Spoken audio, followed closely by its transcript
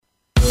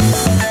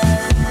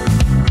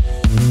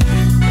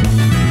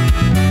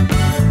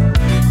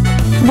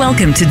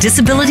Welcome to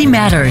Disability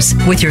Matters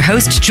with your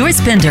host,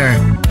 Joyce Bender.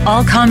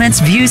 All comments,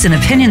 views, and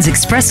opinions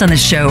expressed on the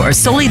show are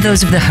solely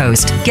those of the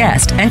host,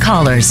 guest, and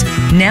callers.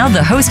 Now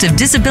the host of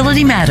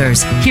Disability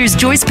Matters, here's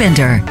Joyce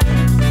Bender.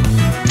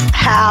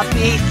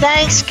 Happy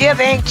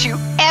Thanksgiving to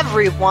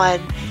everyone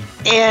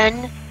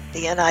in the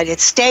United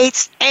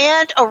States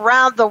and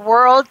around the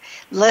world.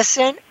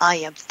 Listen, I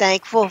am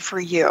thankful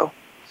for you,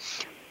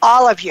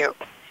 all of you.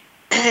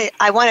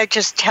 I want to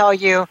just tell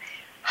you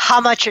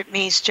how much it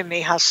means to me,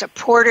 how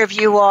supportive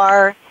you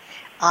are.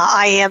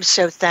 I am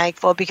so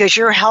thankful because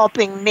you're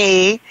helping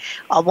me,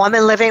 a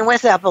woman living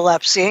with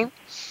epilepsy,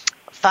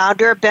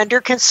 founder of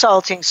Bender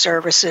Consulting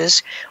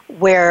Services,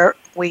 where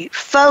we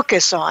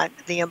focus on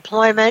the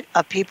employment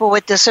of people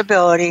with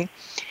disability,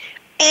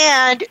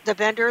 and the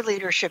Bender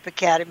Leadership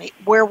Academy,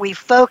 where we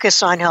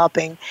focus on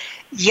helping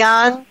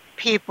young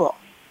people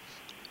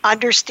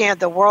understand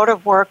the world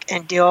of work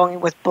and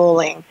dealing with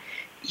bullying.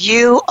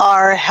 You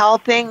are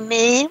helping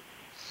me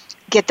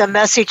get the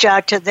message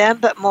out to them,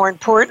 but more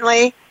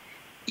importantly,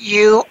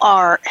 you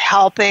are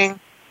helping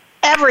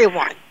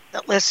everyone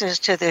that listens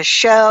to this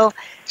show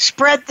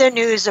spread the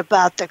news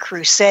about the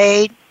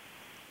crusade.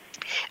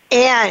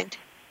 And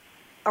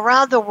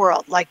around the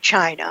world, like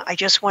China, I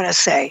just want to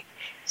say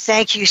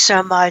thank you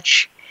so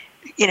much.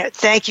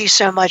 Thank you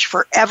so much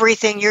for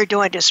everything you're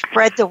doing to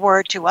spread the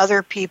word to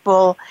other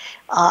people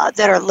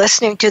that are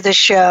listening to the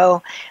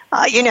show.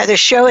 The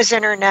show is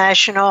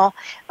international,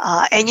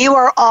 and you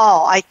are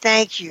all, I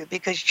thank you,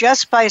 because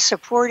just by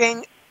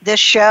supporting this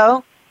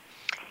show,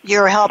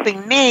 you're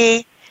helping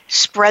me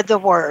spread the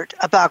word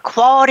about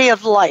quality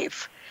of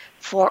life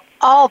for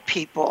all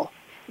people,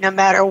 no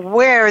matter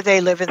where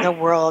they live in the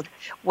world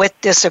with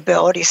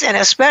disabilities. And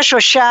a special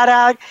shout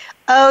out,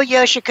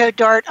 Yoshiko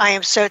Dart, I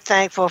am so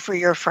thankful for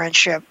your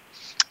friendship.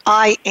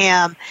 I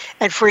am,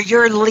 and for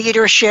your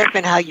leadership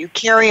and how you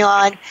carry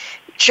on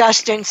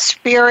just in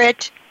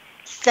spirit.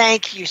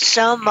 Thank you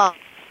so much.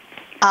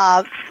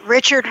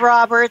 Richard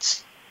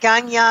Roberts,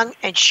 Gang Young,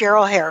 and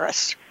Cheryl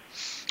Harris,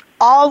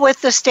 all with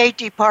the State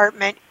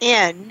Department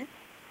in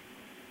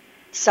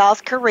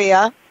South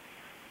Korea,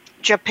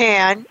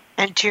 Japan,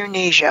 and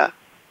Tunisia,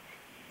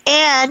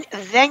 and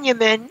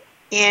Benjamin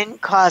in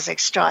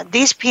Kazakhstan.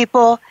 These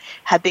people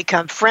have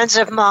become friends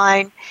of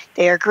mine.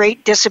 They are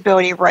great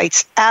disability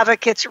rights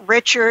advocates.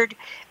 Richard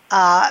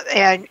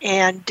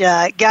and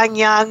Gang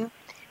Young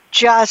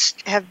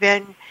just have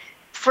been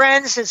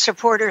friends and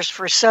supporters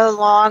for so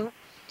long.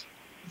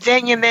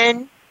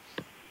 Benjamin,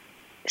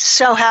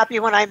 so happy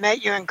when I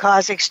met you in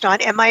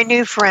Kazakhstan. And my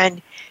new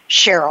friend,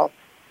 Cheryl.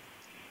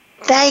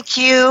 Thank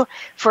you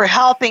for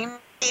helping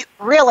me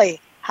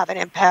really have an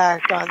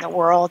impact on the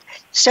world.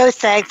 So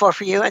thankful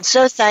for you, and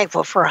so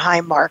thankful for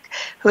Highmark,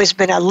 who has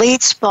been a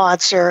lead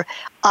sponsor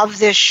of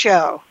this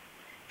show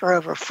for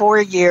over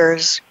 4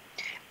 years.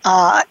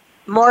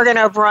 Morgan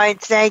O'Brien,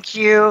 thank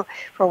you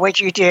for what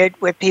you did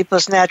with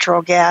People's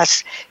Natural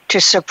Gas to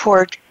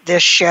support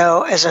this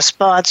show as a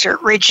sponsor.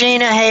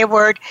 Regina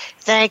Hayward,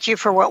 thank you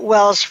for what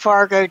Wells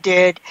Fargo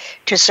did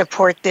to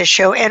support this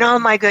show. And oh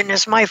my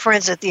goodness, my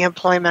friends at the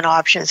Employment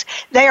Options,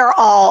 they are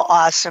all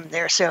awesome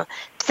there. So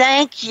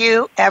thank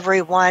you,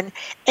 everyone.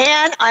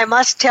 And I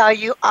must tell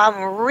you,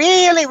 I'm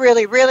really,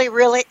 really, really,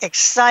 really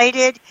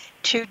excited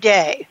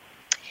today.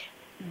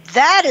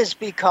 That is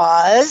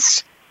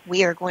because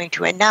we are going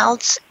to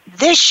announce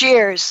this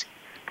year's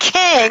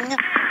King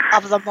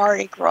of the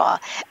Mardi Gras.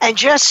 And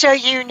just so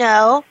you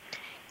know,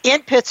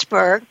 in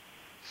Pittsburgh,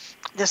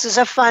 this is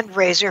a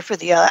fundraiser for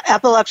the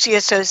Epilepsy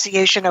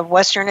Association of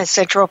Western and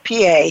Central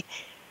PA,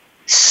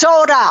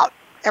 sold out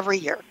every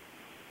year.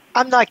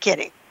 I'm not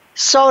kidding.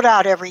 Sold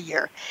out every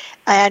year.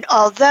 And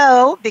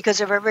although,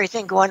 because of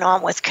everything going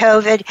on with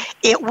COVID,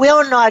 it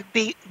will not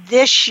be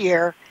this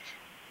year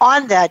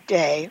on that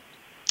day,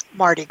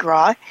 Mardi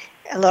Gras,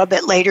 a little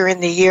bit later in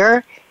the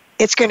year,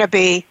 it's going to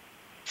be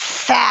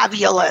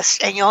fabulous.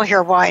 And you'll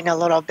hear why in a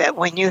little bit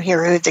when you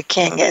hear who the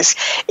king is.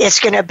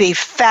 It's going to be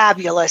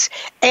fabulous.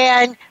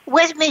 And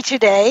with me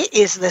today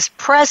is this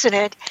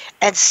president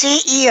and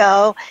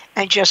CEO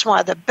and just one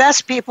of the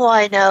best people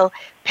I know,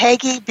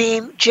 Peggy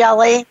Beem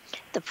Jelley,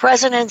 the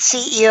president and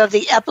CEO of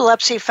the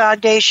Epilepsy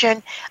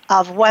Foundation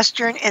of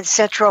Western and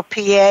Central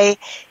PA.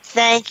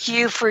 Thank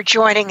you for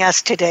joining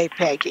us today,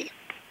 Peggy.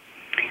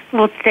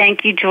 Well,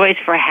 thank you, Joyce,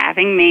 for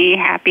having me.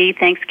 Happy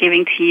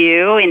Thanksgiving to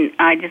you. And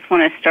I just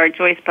want to start,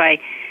 Joyce,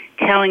 by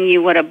telling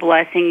you what a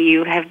blessing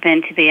you have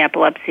been to the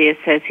Epilepsy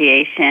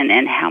Association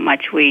and how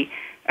much we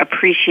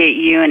appreciate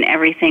you and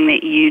everything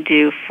that you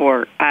do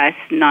for us,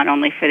 not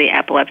only for the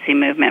epilepsy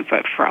movement,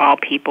 but for all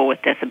people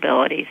with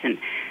disabilities. And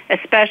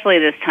especially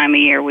this time of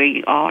year,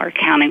 we all are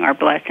counting our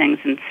blessings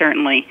and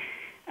certainly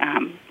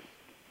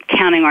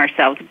counting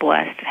ourselves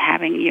blessed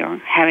having you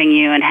and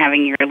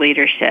having your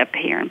leadership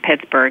here in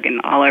Pittsburgh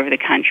and all over the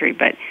country.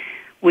 But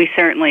we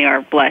certainly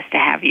are blessed to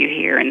have you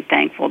here and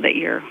thankful that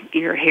you're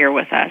here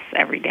with us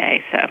every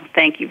day. So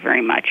thank you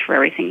very much for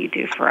everything you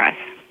do for us.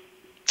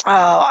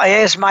 Oh, it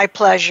is my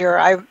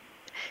pleasure.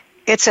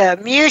 It's a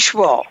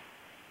mutual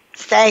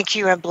thank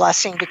you and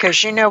blessing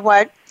because you know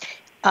what?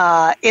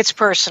 it's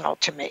personal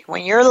to me.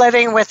 When you're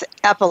living with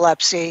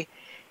epilepsy,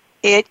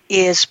 it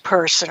is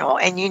personal.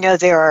 And you know,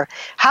 there are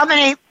how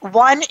many?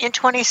 1 in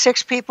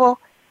 26 people,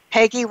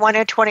 Peggy, 1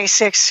 in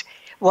 26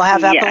 will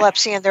have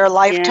epilepsy in their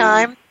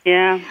lifetime.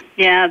 Yeah.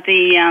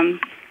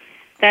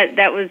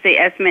 That was the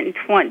estimate in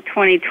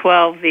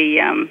 2012.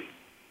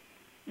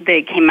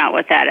 They came out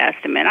with that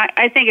estimate.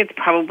 I think it's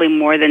probably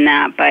more than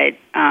that, but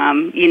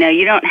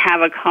you don't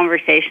have a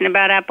conversation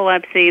about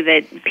epilepsy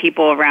that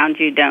people around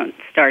you don't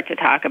start to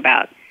talk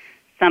about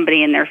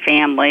somebody in their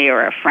family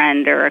or a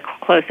friend or a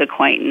close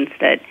acquaintance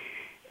that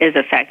is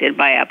affected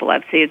by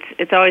epilepsy.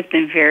 It's always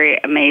been very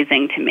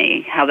amazing to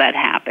me how that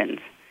happens.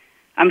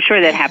 I'm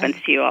sure that happens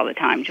to you all the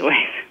time, Joyce.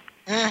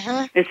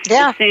 Mm-hmm. As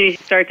soon as you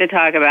start to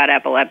talk about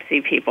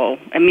epilepsy, people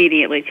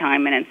immediately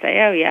chime in and say,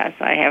 "Oh, yes,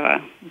 I have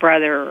a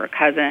brother or a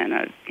cousin,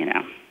 or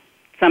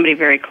somebody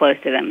very close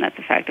to them that's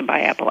affected by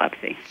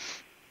epilepsy."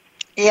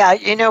 Yeah,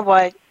 you know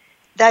what?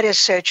 That is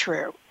so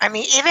true. I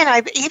mean,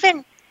 I've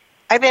been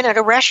at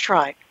a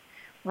restaurant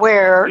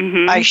where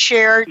I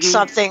shared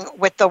something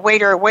with the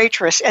waiter or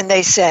waitress, and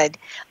they said,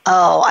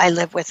 "Oh, I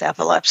live with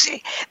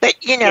epilepsy," but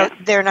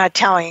they're not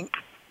telling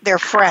their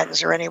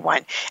friends or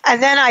anyone.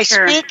 And then I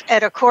speak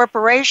at a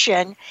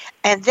corporation,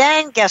 and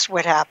then guess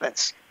what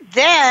happens?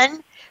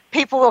 Then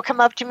people will come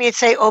up to me and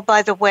say, "Oh,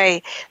 by the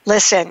way,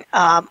 listen,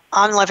 I'm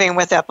living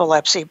with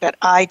epilepsy, but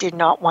I did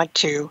not want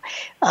to,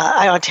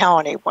 I don't tell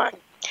anyone."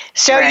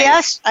 So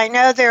yes, I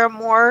know there are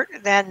more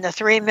than the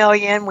 3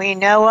 million we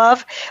know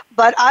of,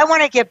 but I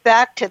want to get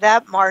back to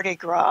that Mardi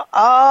Gras.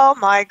 Oh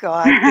my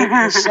God,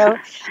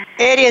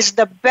 it is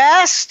the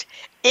best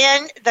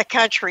in the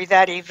country,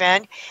 that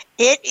event.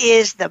 It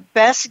is the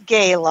best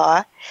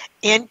gala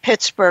in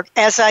Pittsburgh,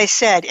 as I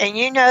said. And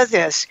you know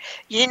this.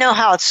 You know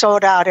how it's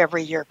sold out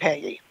every year,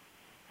 Peggy.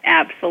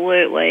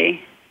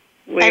 Absolutely.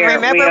 We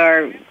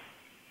are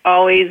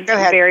always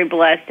very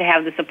blessed to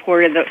have the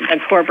support of the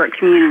corporate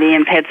community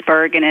in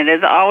Pittsburgh, and it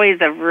is always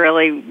a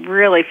really,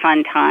 really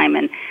fun time.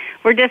 And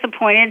we're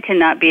disappointed to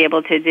not be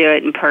able to do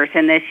it in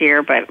person this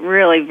year, but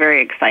really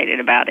very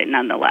excited about it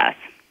nonetheless.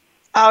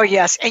 Oh,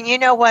 yes. And you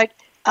know what?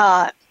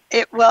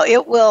 It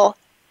will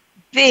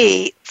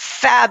be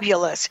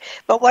fabulous.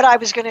 But what I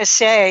was going to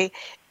say,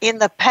 in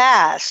the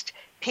past,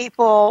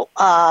 people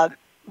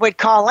would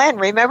call in.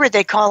 Remember,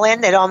 they call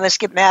in, they'd almost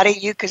get mad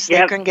at you because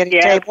they couldn't get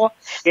a table.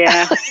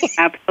 Yeah,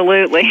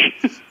 absolutely.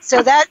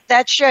 So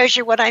that shows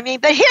you what I mean.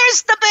 But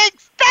here's the big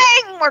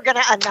thing we're going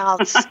to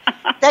announce.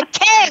 The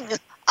king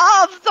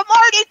of the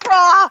Mardi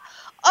Gras.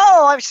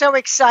 Oh, I'm so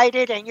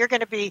excited, and you're going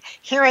to be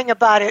hearing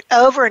about it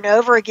over and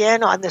over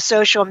again on the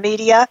social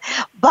media.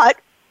 But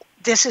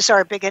this is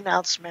our big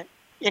announcement.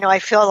 I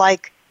feel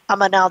like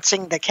I'm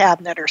announcing the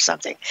cabinet or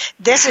something.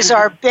 This is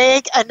our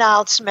big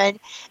announcement.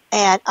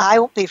 And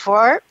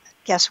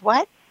guess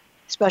what?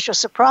 Special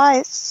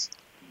surprise.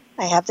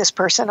 I have this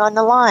person on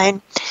the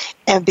line.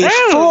 And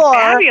before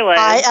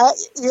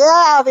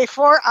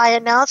I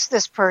announce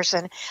this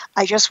person,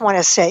 I just want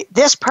to say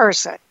this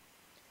person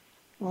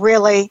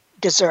really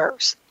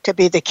deserves to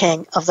be the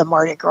king of the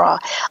Mardi Gras.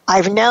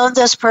 I've known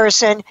this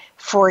person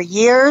for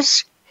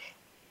years.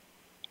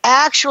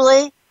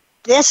 Actually,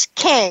 this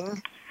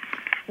king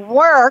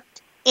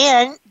worked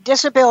in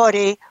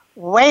disability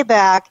way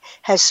back,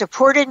 has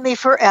supported me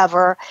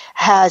forever,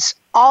 has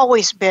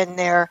always been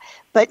there,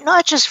 but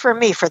not just for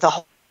me, for the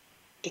whole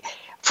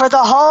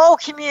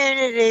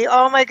community.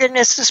 Oh my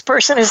goodness, this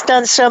person has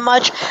done so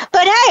much.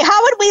 But hey,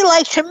 how would we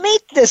like to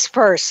meet this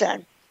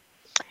person?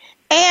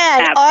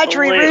 And Absolutely.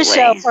 Audrey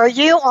Russo, are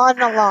you on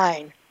the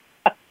line?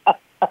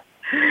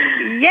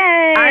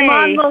 Yay! I'm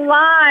on the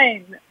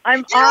line.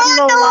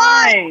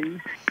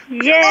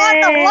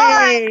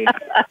 Yay!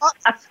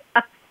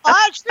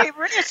 Audrey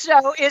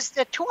Russo is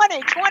the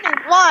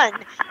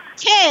 2021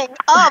 king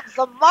of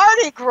the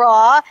Mardi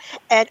Gras.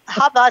 And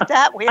how about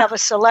that? We have a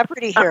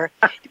celebrity here.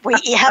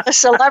 We have a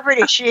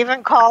celebrity. She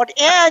even called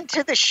in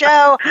to the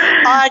show.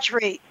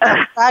 Audrey,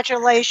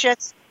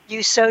 congratulations.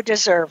 You so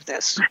deserve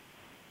this.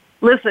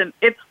 Listen,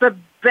 it's the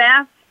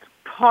best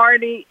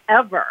party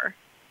ever.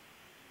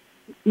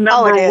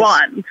 Number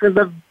one, for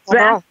the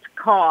best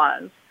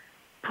cause,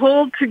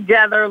 pulled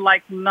together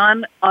like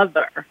none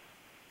other.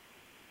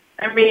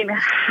 I mean,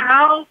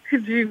 how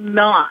could you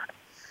not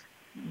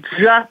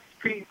just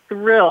be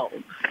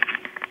thrilled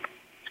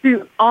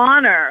to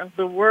honor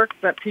the work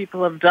that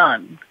people have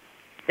done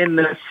in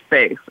this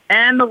space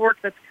and the work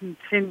that's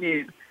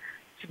continued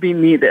to be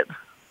needed?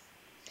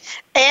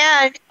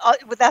 And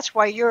that's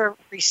why you're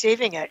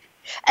receiving it.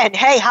 And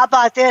hey, how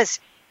about this?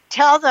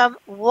 Tell them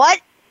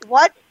what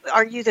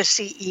are you the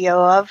CEO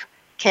of,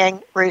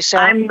 King Russo?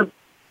 I'm the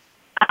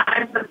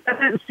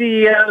president and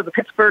CEO of the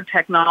Pittsburgh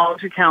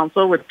Technology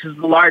Council, which is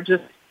the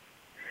largest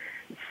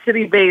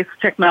city-based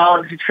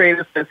technology trade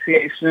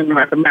association in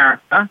North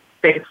America,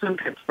 based in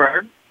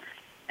Pittsburgh.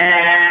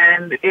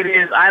 And it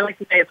is, I like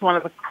to say, it's one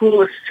of the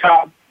coolest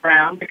jobs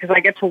around because I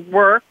get to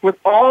work with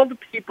all the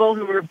people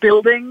who are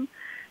building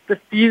the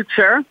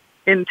future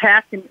in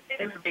tech and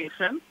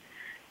innovation.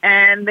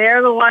 And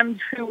they're the ones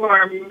who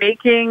are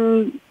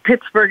making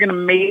Pittsburgh an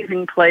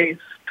amazing place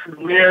to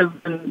live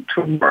and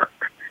to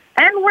work.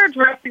 And we're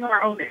addressing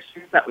our own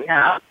issues that we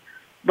have.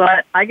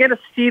 But I get a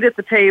seat at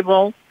the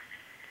table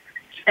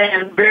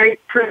and very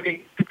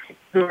privy to people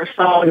who are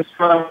solving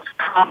some of the most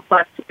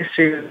complex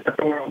issues that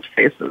the world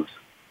faces.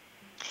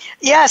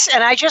 Yes,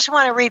 and I just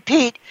want to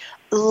repeat,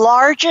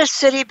 largest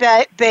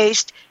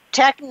city-based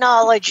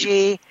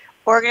technology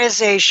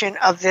organization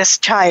of this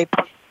type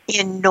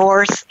in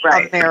North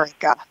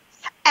America.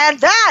 And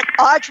that,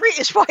 Audrey,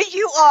 is why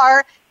you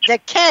are the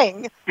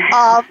king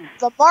of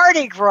the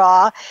Mardi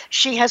Gras.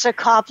 She has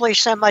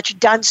accomplished so much,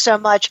 done so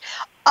much.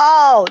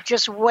 Oh,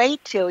 just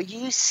wait till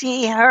you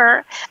see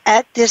her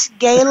at this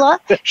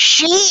gala.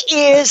 She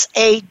is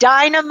a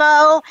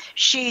dynamo.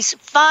 She's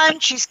fun.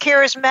 She's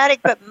charismatic.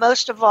 But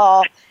most of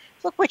all,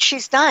 look what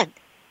she's done.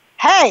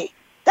 Hey,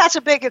 that's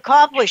a big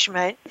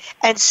accomplishment.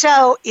 And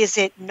so is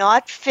it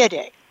not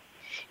fitting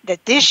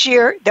that this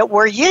year that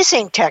we're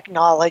using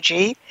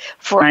technology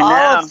for all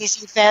of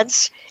these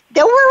events,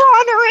 that we're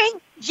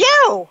honoring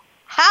you?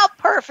 How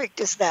perfect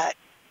is that?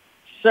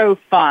 So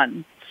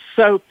fun.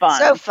 So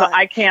fun. So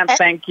I can't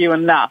thank you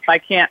enough. I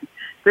can't.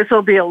 This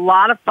will be a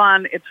lot of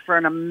fun. It's for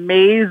an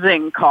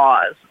amazing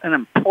cause, an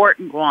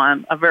important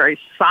one, a very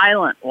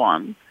silent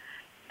one.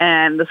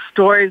 And the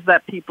stories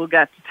that people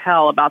get to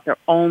tell about their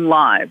own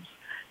lives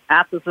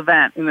at this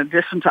event, in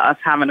addition to us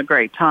having a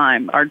great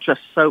time, are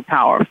just so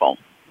powerful.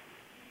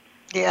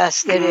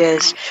 Yes, it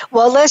is.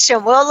 Well,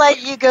 listen, we'll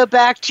let you go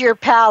back to your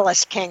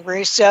palace, King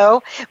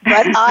Russo,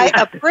 but I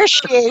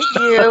appreciate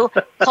you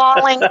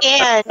calling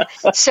in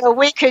so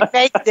we could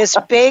make this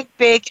big,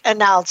 big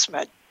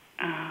announcement.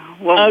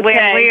 Well, we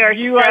are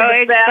so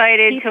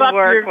excited to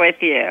work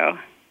with you.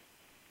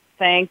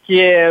 Thank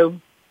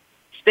you.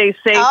 Stay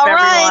safe,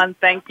 everyone.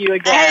 Thank you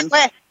again.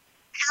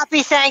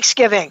 Happy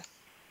Thanksgiving.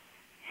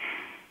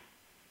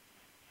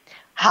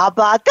 How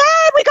about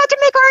that? We got to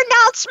make our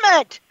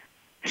announcement.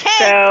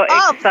 So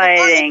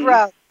exciting.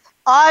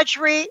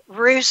 Audrey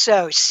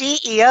Russo,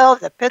 CEO of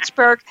the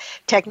Pittsburgh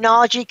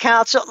Technology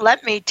Council.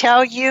 Let me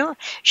tell you,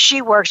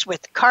 she works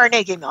with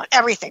Carnegie Mellon,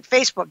 everything,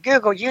 Facebook,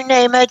 Google, you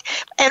name it,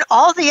 and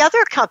all the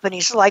other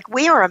companies like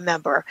we are a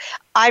member.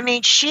 I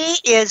mean, she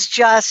is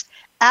just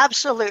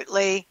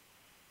absolutely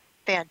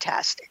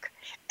fantastic.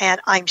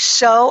 And I'm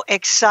so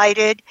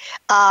excited.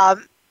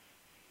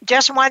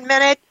 Just 1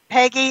 minute,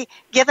 Peggy,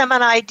 give them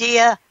an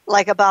idea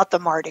like about the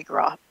Mardi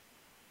Gras.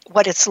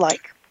 What it's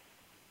like.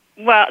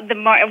 Well,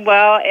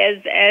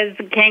 as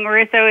King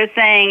Russo is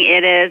saying,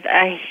 it is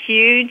a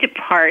huge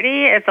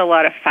party. It's a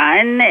lot of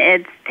fun.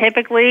 It's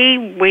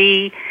typically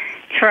we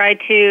try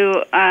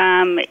to,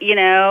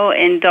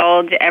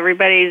 indulge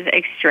everybody's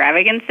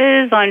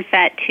extravagances on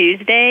Fat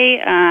Tuesday,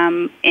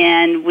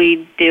 and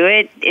we do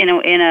it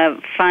in a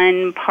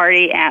fun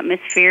party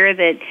atmosphere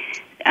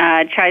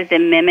that tries to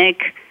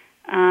mimic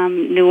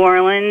New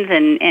Orleans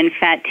and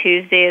Fat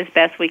Tuesday as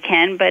best we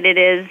can, but it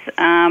is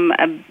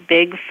a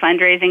big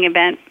fundraising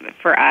event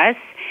for us.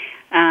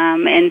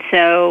 And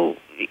so,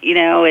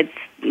 it's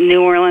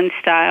New Orleans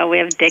style. We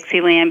have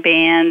Dixieland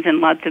bands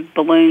and lots of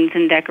balloons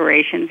and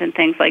decorations and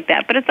things like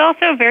that. But it's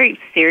also a very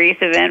serious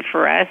event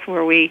for us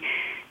where we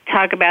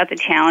talk about the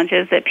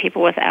challenges that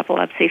people with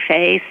epilepsy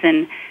face.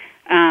 And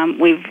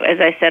we've, as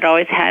I said,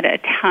 always had a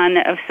ton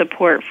of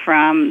support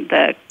from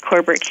the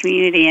corporate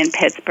community in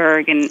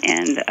Pittsburgh, and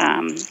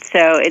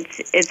so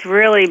it's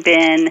really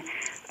been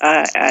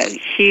a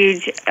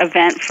huge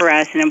event for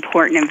us, an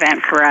important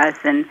event for us,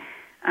 and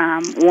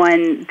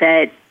one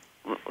that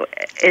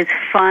is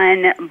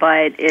fun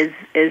but is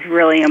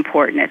really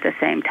important at the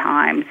same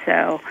time.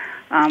 So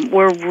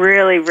we're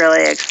really,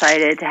 really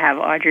excited to have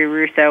Audrey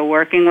Russo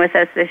working with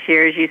us this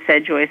year. As you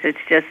said, Joyce, it's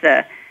just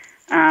the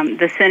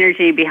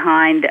synergy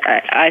behind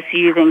us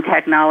using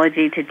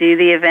technology to do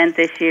the event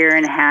this year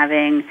and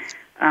having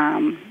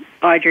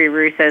Audrey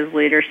Russo's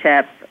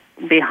leadership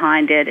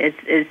behind it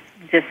is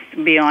just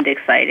beyond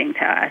exciting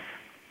to us.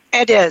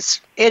 It is.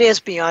 It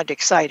is beyond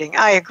exciting.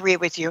 I agree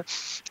with you.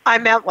 I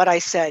meant what I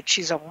said.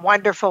 She's a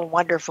wonderful,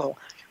 wonderful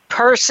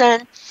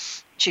person.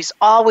 She's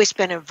always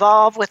been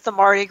involved with the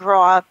Mardi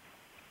Gras.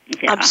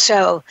 Yeah. I'm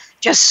so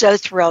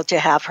thrilled to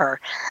have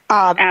her.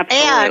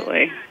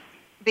 Absolutely. And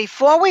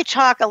before we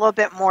talk a little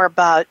bit more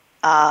about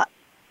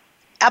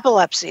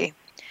epilepsy,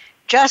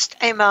 just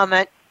a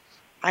moment,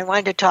 I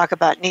wanted to talk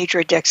about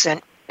Nidra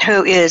Dixon,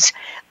 who is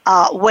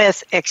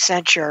with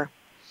Accenture.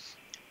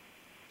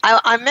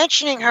 I'm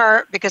mentioning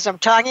her because I'm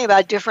talking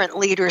about different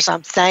leaders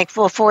I'm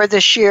thankful for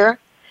this year.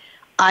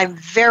 I'm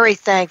very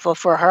thankful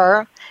for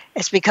her.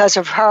 It's because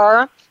of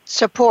her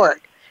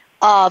support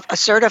of a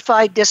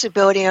certified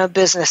disability-owned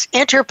business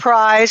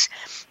enterprise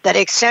that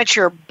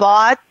Accenture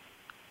bought,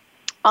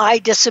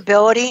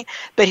 iDisability.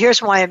 But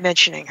here's why I'm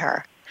mentioning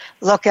her.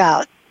 Look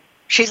out.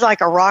 She's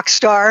like a rock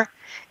star.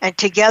 And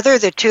together,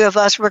 the two of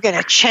us, we're going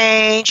to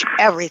change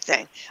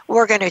everything.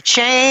 We're going to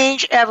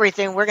change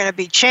everything. We're going to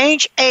be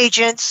change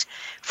agents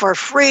for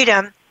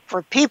freedom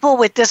for people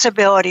with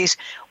disabilities,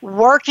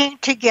 working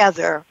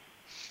together,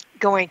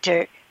 going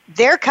to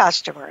their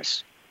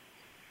customers,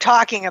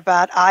 talking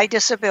about eye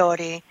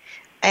disability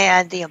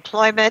and the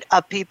employment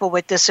of people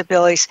with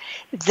disabilities.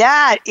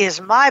 That is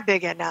my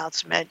big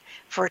announcement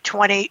for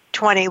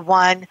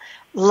 2021.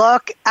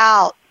 Look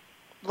out.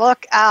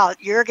 Look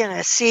out. You're going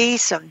to see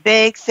some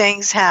big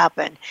things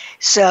happen.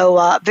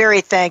 So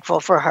very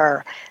thankful for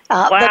her.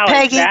 Wow, but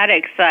Peggy, is that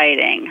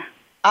exciting?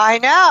 I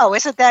know.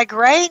 Isn't that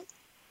great?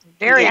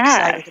 Very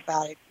excited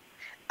about it.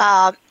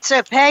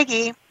 So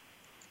Peggy,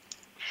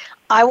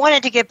 I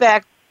wanted to get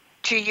back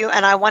to you,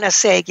 and I want to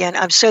say again,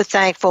 I'm so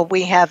thankful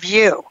we have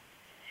you.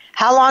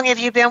 How long have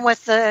you been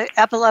with the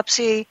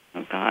Epilepsy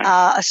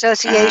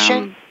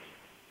Association?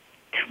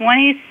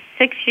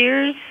 26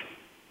 years.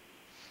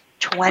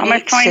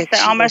 26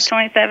 almost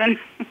 27.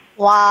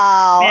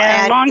 Wow.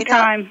 Yeah, long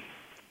time.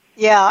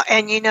 Yeah,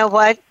 and you know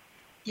what?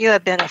 You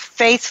have been a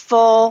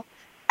faithful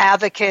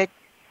advocate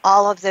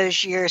all of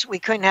those years. We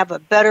couldn't have a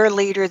better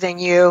leader than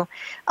you.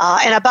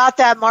 And about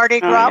that Mardi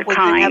Gras, we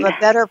couldn't have a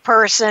better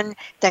person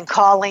than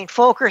Colleen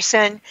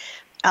Fulkerson,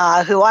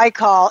 who I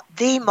call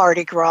the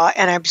Mardi Gras.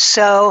 And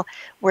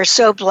we're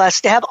so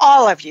blessed to have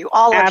all of you,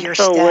 all of your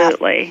staff.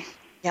 Absolutely.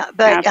 Yeah,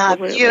 but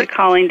absolutely.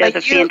 Colleen does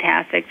a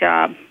fantastic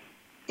job.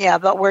 Yeah,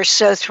 but we're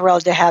so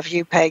thrilled to have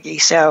you, Peggy.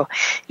 So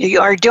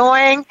you are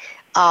doing,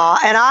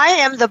 and I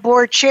am the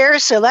board chair,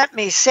 so let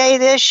me say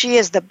this. She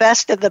is the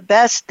best of the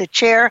best. The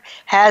chair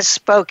has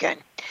spoken.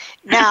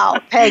 Now,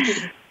 Peggy,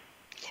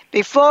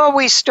 before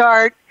we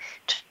start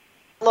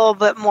a little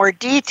bit more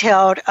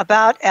detailed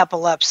about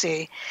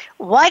epilepsy,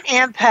 what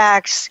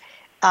impacts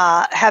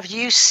have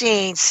you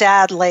seen,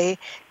 sadly,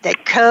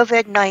 that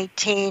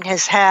COVID-19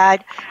 has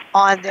had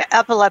on the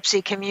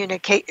epilepsy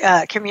community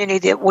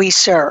that we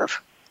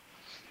serve?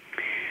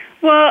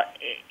 Well,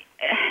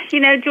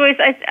 Joyce,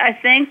 I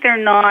think they're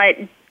not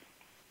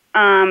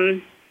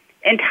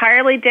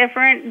entirely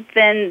different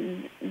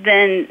than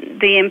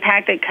the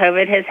impact that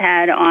COVID has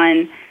had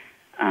on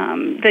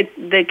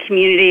the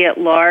community at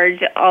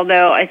large.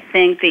 Although I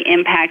think the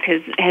impact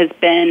has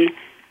been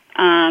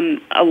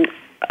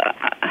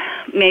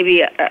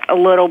maybe a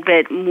little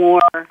bit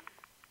more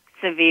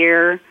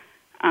severe.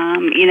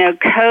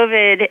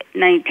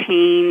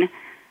 COVID-19,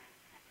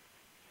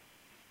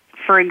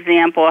 for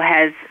example,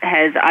 has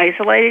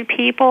isolated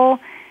people,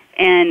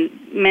 and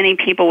many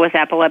people with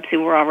epilepsy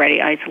were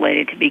already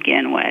isolated to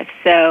begin with.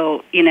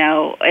 So,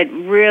 it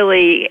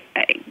really,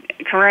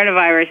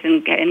 coronavirus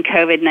and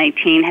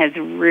COVID-19 has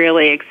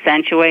really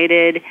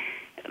accentuated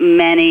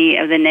many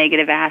of the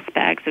negative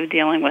aspects of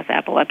dealing with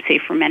epilepsy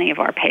for many of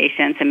our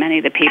patients and many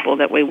of the people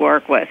that we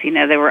work with.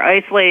 They were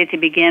isolated to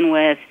begin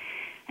with,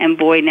 and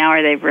boy, now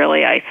are they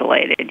really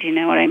isolated. You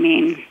know what I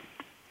mean?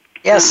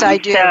 Yes, I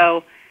do.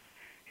 So,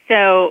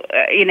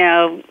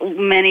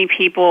 many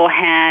people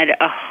had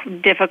a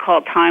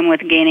difficult time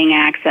with gaining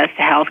access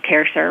to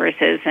healthcare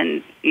services,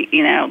 and,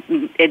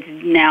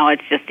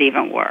 it's just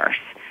even worse.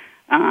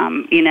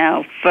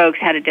 Folks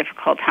had a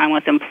difficult time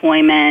with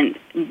employment.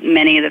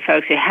 Many of the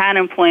folks who had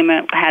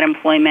employment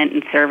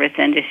in service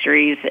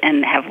industries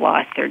and have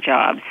lost their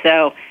jobs.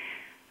 So,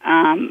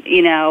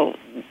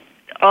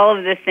 all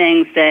of the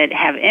things that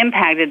have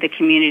impacted the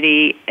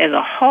community as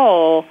a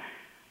whole,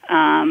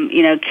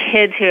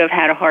 kids who have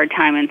had a hard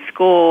time in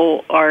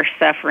school are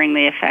suffering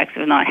the effects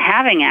of not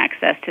having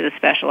access to the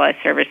specialized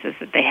services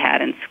that they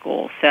had in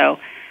school. So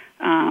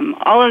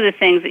all of the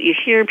things that you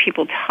hear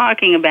people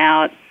talking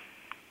about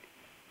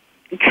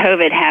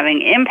COVID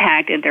having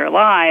impacted their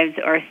lives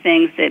are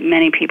things that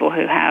many people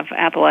who have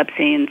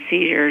epilepsy and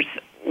seizures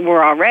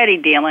were already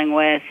dealing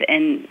with,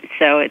 and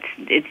so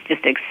it's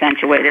just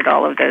accentuated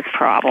all of those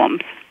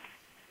problems.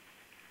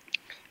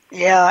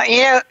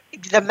 Yeah,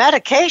 the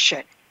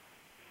medication.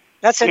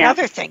 That's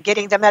another thing,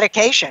 getting the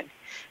medication.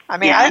 I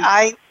mean,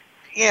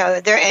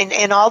 there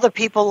and all the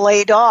people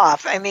laid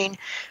off. I mean,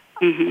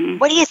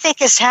 what do you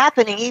think is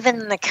happening even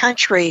in the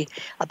country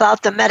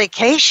about the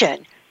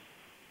medication?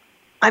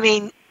 I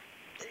mean,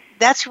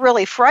 that's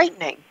really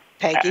frightening,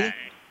 Peggy.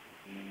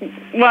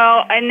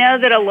 Well, I know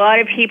that a lot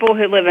of people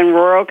who live in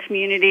rural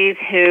communities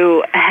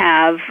who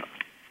have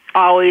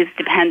always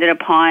depended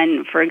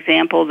upon, for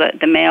example,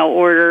 the mail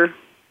order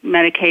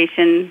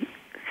medication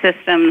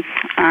systems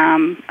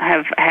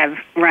have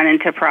run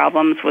into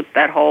problems with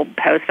that whole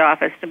post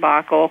office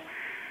debacle.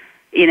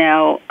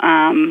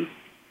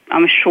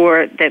 I'm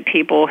sure that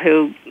people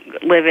who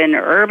live in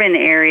urban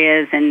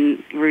areas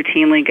and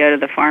routinely go to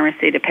the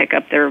pharmacy to pick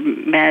up their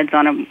meds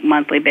on a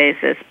monthly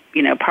basis,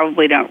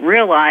 probably don't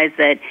realize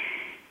that,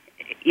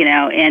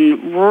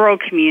 in rural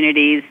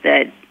communities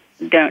that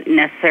don't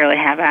necessarily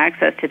have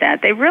access to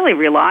that, they really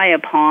rely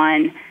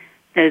upon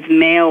those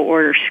mail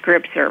order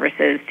script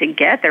services to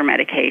get their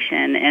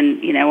medication.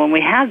 And, when we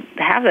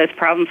have those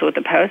problems with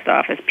the post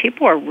office,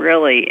 people are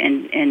really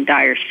in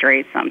dire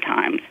straits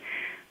sometimes.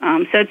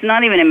 So it's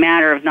not even a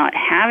matter of not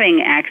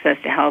having access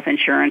to health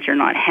insurance or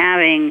not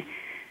having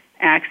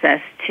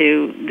access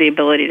to the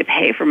ability to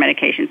pay for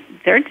medications.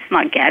 They're just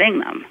not getting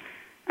them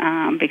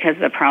because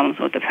of the problems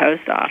with the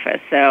post office.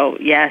 So,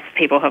 yes,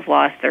 people have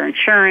lost their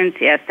insurance.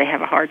 Yes, they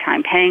have a hard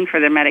time paying for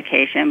their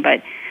medication.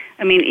 But,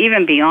 I mean,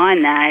 even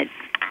beyond that,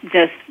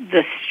 just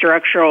the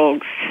structural,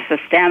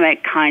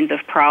 systemic kinds of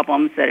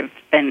problems that have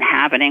been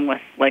happening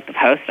with, like, the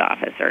post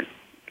office, or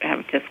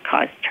have just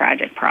caused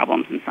tragic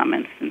problems in some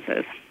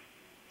instances.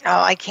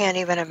 Oh, I can't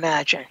even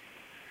imagine.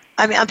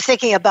 I mean, I'm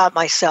thinking about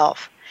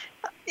myself.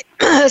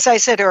 As I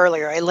said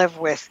earlier, I live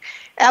with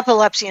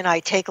epilepsy and I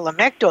take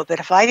Lamictal, but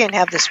if I didn't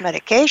have this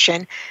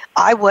medication,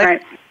 I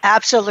would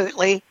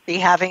absolutely be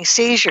having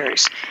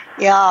seizures.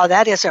 Yeah,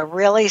 that is a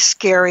really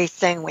scary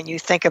thing when you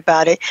think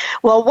about it.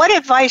 Well, what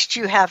advice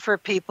do you have for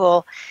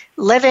people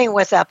living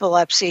with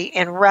epilepsy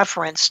in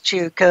reference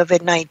to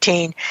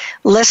COVID-19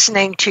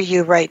 listening to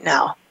you right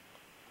now?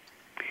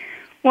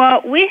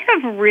 Well, we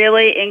have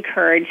really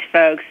encouraged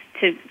folks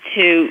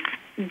to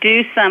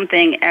do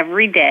something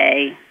every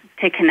day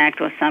to connect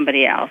with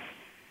somebody else.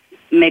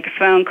 Make a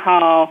phone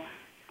call.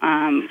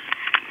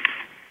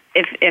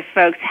 If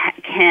folks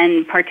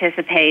can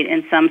participate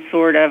in some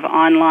sort of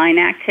online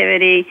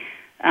activity,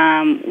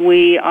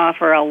 we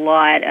offer a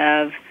lot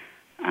of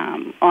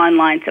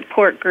online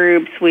support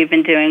groups. We've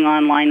been doing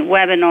online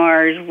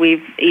webinars.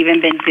 We've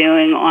even been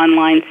doing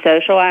online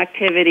social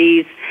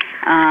activities.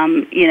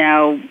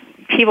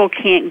 People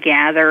can't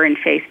gather in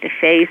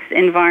face-to-face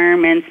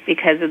environments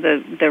because of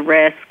the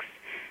risks.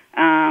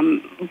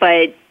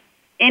 But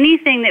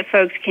anything that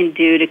folks can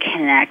do to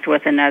connect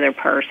with another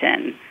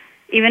person,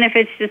 even if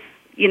it's just,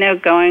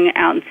 going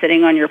out and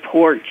sitting on your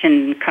porch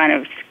and kind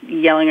of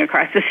yelling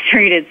across the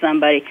street at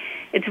somebody,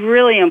 it's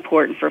really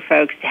important for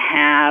folks to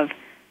have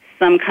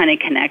some kind of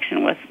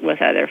connection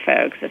with other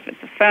folks. If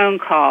it's a phone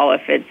call,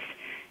 if it's,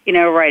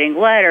 writing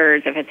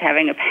letters, if it's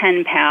having a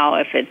pen pal,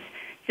 if it's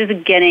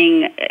just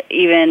getting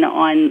even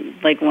on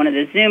like one of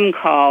the Zoom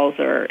calls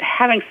or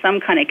having some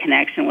kind of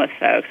connection with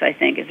folks, I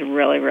think is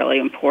really, really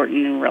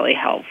important and really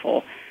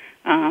helpful.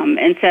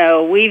 And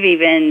so we've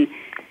even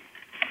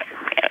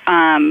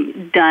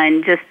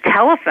done just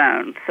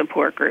telephone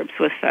support groups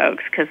with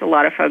folks, because a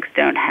lot of folks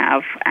don't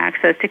have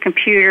access to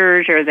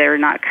computers, or they're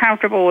not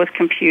comfortable with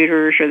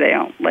computers, or they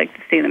don't like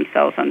to see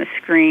themselves on the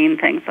screen,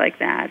 things like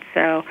that.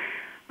 So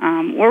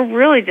we're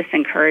really just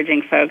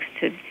encouraging folks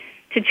to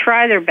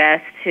try their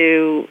best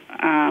to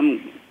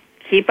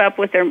keep up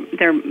with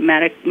their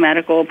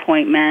medical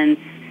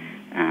appointments,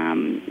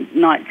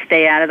 not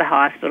stay out of the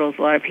hospitals.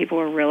 A lot of people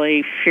are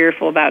really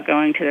fearful about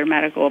going to their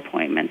medical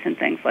appointments and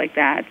things like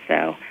that.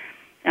 So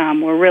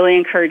we're really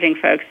encouraging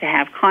folks to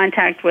have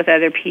contact with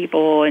other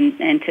people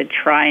and to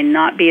try and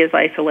not be as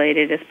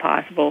isolated as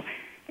possible,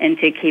 and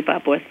to keep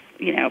up with,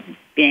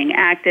 being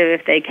active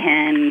if they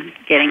can,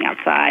 getting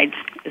outside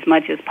as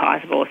much as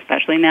possible,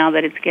 especially now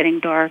that it's getting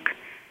dark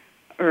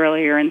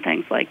earlier and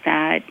things like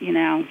that,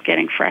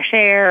 getting fresh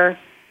air,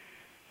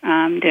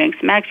 doing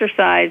some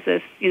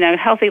exercises,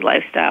 healthy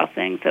lifestyle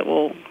things that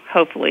will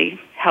hopefully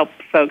help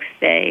folks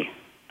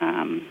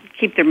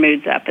keep their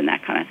moods up and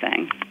that kind of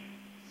thing.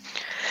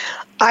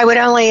 I would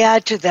only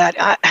add to that,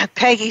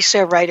 Peggy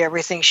said right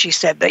everything she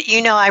said, but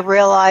I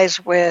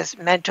realize with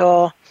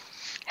mental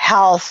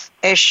health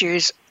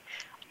issues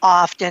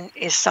often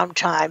is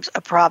sometimes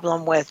a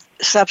problem with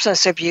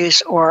substance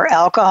abuse or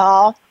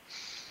alcohol.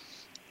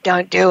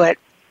 Don't do it.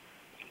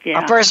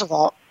 Yeah. First of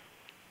all,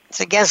 it's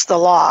against the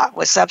law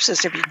with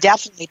substance abuse.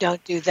 Definitely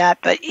don't do that.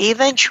 But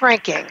even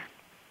drinking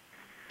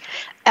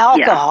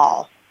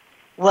alcohol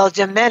will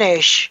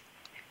diminish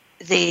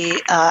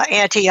the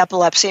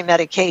anti-epilepsy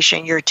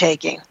medication you're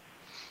taking.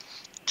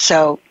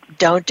 So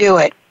don't do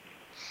it.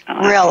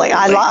 Really.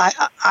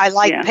 I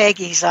like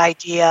Peggy's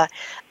idea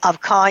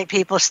of calling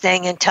people,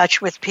 staying in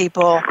touch with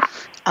people.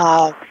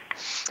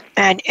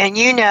 And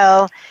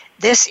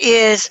this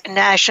is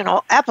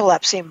National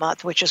Epilepsy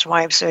Month, which is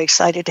why I'm so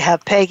excited to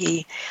have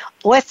Peggy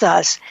with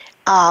us.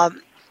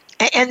 And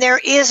there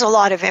is a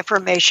lot of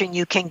information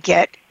you can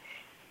get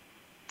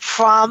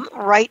from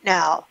right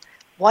now.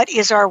 What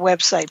is our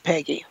website,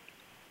 Peggy?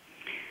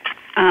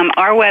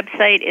 Our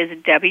website is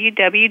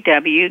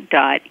www.eawcp.org.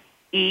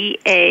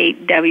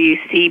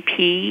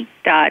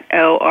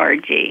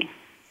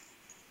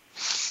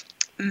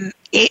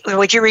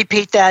 Would you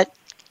repeat that?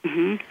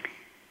 Mm-hmm.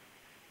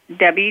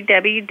 www.eawcp.org.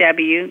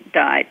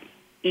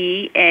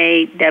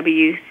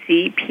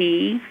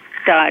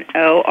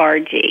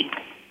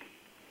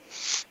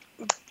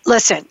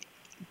 Listen,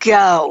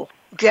 go.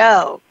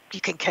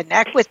 You can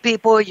connect with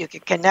people. You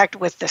can connect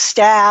with the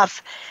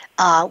staff.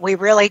 We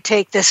really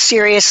take this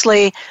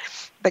seriously.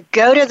 But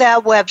go to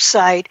that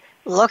website,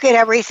 look at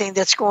everything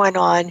that's going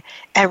on,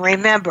 and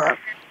remember,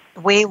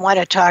 we want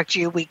to talk to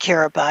you. We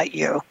care about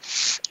you.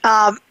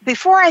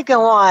 Before I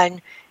go on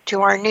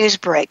to our news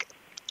break,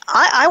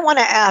 I want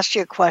to ask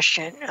you a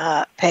question,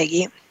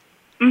 Peggy.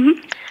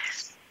 Mm-hmm.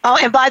 Oh,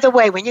 and by the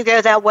way, when you go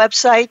to that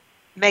website,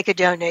 make a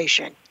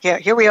donation.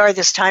 Here we are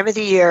this time of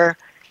the year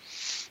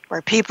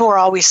where people are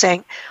always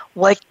saying,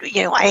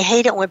 I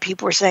hate it when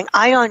people are saying,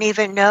 I don't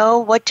even know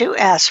what to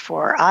ask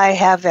for. I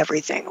have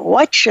everything.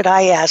 What should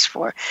I ask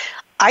for?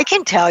 I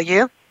can tell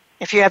you,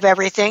 if you have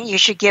everything, you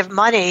should give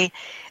money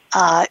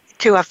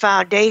to a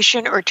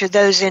foundation or to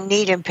those in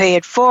need and pay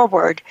it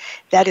forward.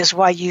 That is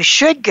why you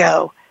should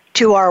go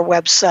to our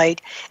website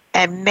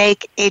and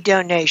make a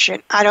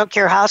donation. I don't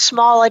care how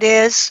small it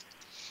is,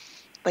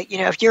 but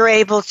if you're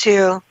able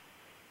to,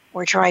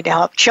 we're trying to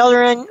help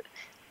children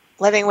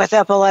living with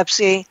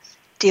epilepsy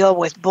deal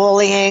with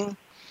bullying,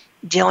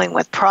 dealing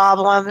with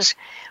problems.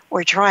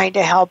 We're trying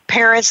to help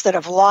parents that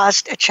have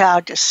lost a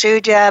child to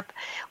SUDEP.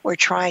 We're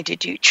trying to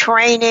do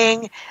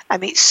training. I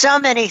mean, so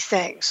many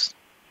things.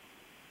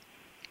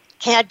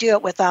 Can't do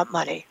it without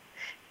money.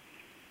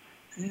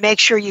 Make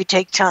sure you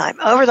take time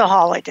over the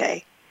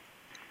holiday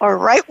or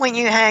right when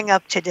you hang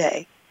up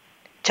today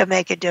to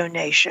make a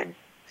donation.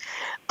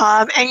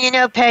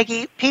 And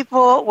Peggy,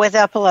 people with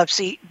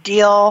epilepsy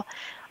deal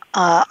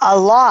a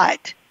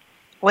lot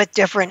with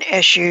different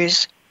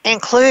issues,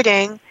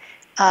 including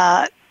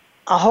a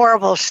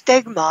horrible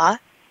stigma.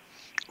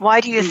 Why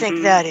do you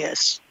think that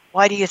is?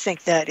 Why do you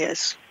think that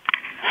is?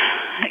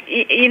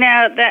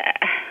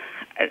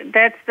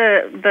 That's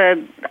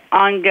the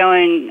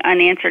ongoing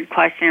unanswered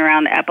question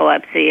around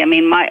epilepsy. I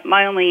mean,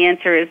 my only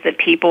answer is that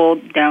people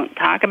don't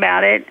talk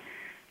about it,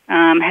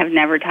 have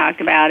never talked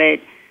about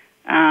it,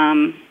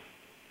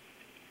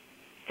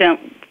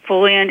 don't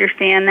fully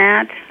understand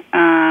that.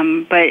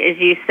 But as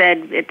you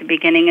said at the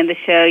beginning of the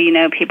show,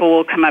 people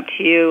will come up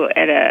to you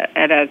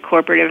at a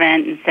corporate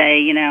event and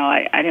say,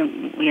 I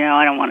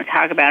don't want to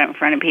talk about it in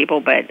front of people,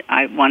 but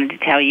I wanted to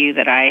tell you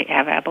that I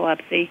have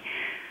epilepsy.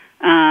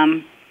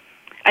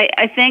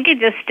 I think it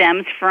just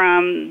stems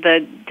from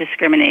the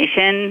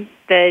discrimination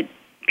that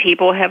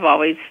people have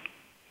always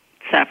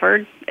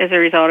suffered as a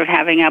result of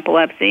having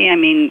epilepsy. I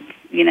mean,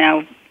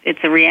 it's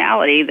a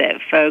reality that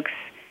folks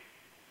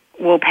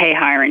will pay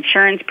higher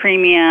insurance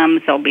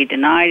premiums, they'll be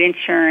denied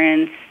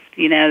insurance,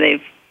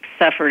 they've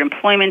suffered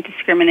employment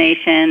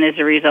discrimination as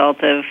a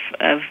result of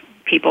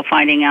people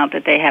finding out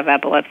that they have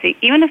epilepsy,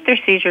 even if their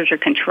seizures are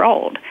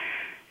controlled.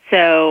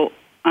 So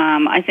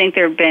I think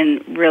there have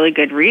been really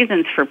good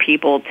reasons for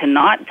people to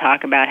not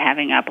talk about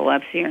having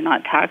epilepsy or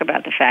not talk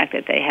about the fact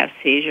that they have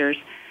seizures.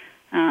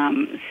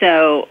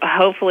 So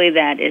hopefully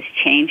that is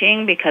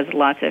changing because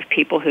lots of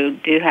people who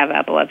do have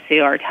epilepsy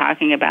are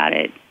talking about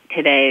it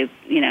today.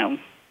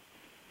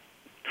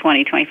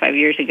 20, 25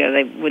 years ago,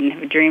 they wouldn't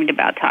have dreamed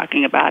about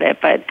talking about it.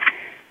 But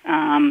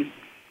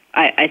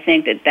I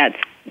think that's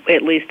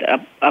at least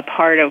a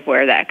part of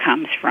where that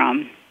comes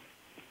from.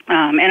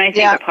 And I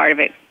think a part of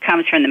it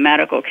comes from the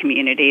medical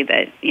community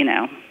that,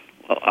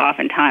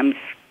 oftentimes,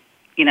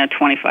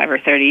 25 or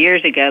 30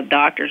 years ago,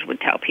 doctors would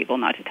tell people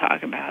not to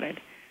talk about it.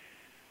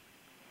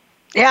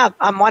 Yeah,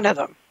 I'm one of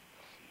them.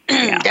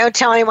 Yeah. Don't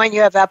tell anyone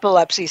you have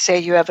epilepsy. Say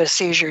you have a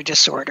seizure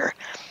disorder.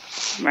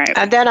 Right.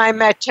 And then I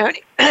met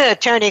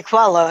Tony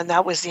Quello, and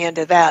that was the end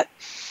of that.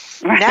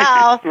 Right.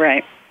 Now,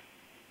 right.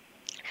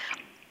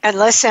 And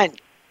listen,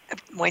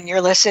 when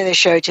you're listening to the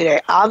show today,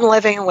 I'm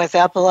living with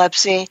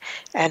epilepsy,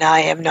 and I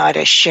am not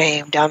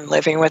ashamed. I'm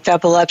living with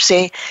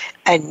epilepsy,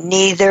 and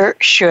neither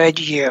should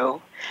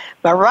you.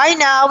 But right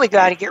now, we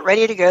got to get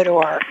ready to go to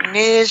our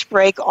news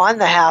break on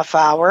the half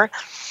hour.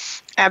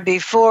 And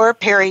before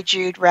Perry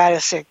Jude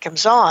Radisson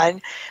comes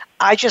on,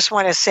 I just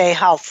want to say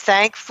how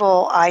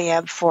thankful I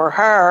am for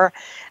her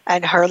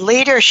and her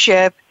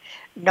leadership,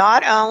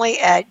 not only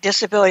at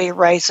Disability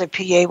Rights of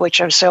PA, which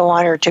I'm so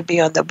honored to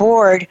be on the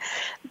board,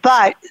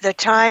 but the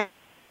time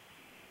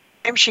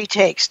she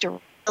takes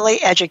to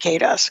really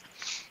educate us.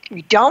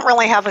 We don't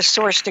really have a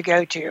source to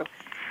go to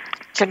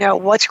know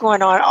what's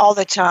going on all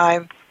the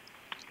time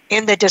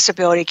in the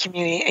disability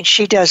community, and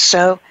she does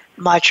so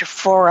much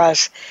for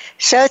us.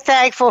 So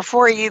thankful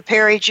for you,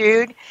 Perry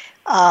Jude.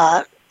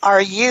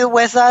 Are you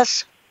with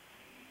us?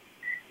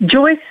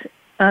 Joyce,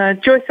 I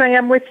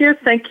am with you.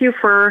 Thank you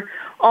for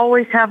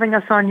always having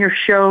us on your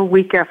show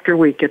week after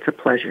week. It's a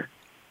pleasure.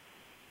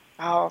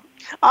 Oh,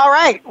 all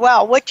right.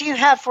 Well, what do you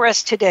have for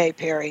us today,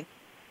 Perry?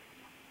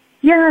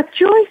 Yeah,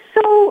 Joyce,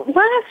 so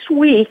last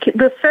week,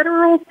 the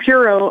Federal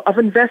Bureau of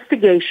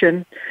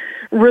Investigation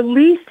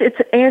released its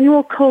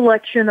annual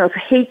collection of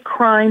hate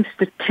crime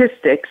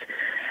statistics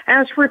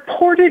as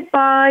reported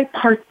by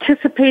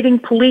participating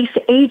police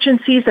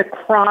agencies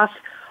across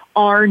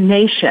our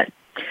nation.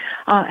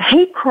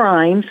 Hate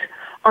crimes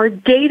are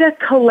data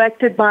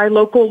collected by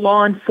local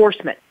law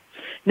enforcement.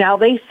 Now,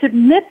 they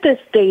submit this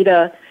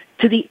data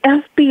to the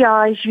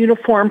FBI's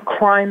Uniform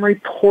Crime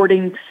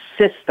Reporting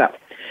System.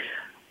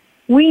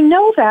 We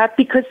know that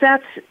because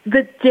that's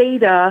the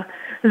data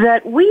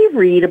that we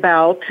read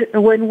about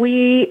when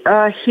we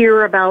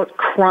hear about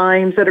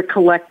crimes that are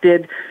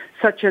collected,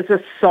 such as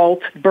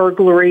assault,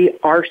 burglary,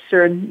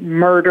 arson,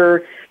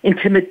 murder,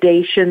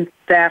 intimidation,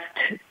 theft,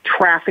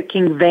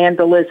 trafficking,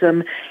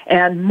 vandalism,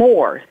 and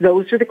more.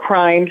 Those are the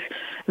crimes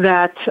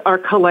that are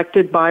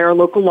collected by our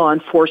local law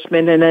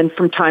enforcement, and then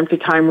from time to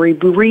time we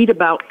read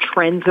about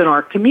trends in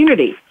our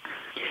community.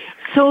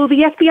 So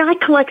the FBI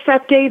collects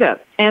that data,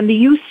 and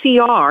the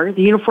UCR,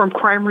 the Uniform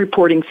Crime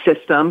Reporting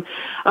System,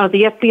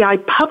 the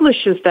FBI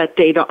publishes that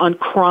data on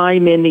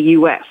crime in the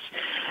U.S.,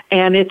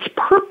 and its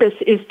purpose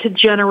is to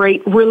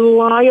generate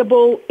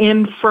reliable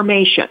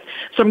information.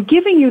 So I'm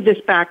giving you this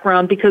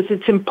background because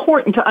it's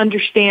important to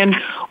understand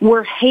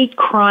where hate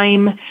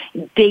crime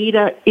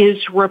data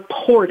is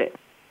reported.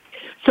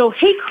 So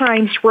hate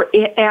crimes were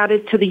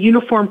added to the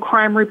Uniform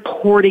Crime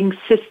Reporting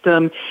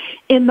System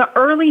in the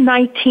early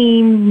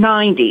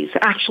 1990s.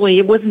 Actually,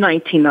 it was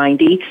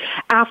 1990,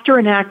 after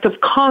an act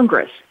of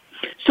Congress,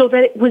 so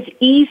that it was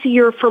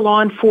easier for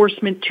law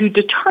enforcement to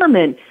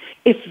determine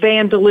if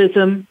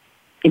vandalism,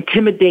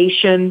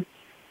 intimidation,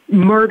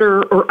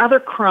 murder, or other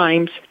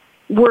crimes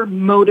were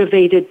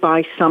motivated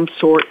by some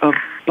sort of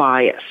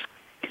bias.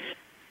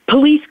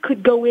 Police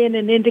could go in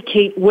and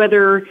indicate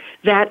whether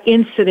that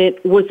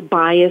incident was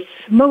bias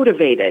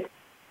motivated.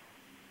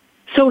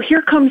 So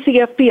here comes the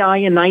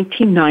FBI in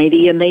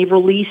 1990, and they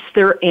released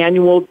their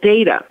annual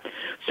data.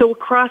 So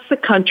across the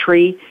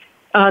country,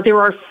 there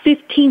are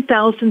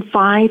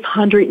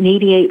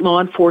 15,588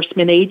 law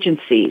enforcement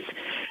agencies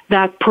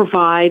that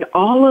provide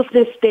all of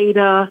this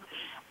data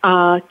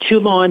to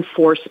law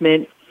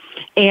enforcement,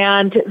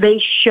 and they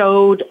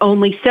showed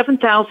only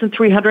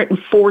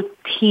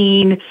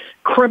 7,314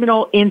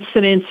 criminal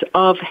incidents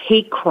of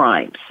hate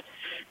crimes.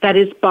 That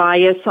is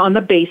bias on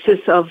the basis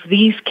of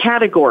these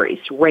categories: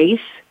 race,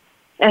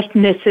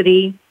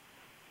 ethnicity,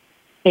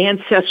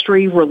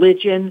 ancestry,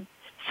 religion,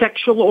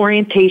 sexual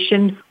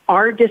orientation,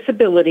 or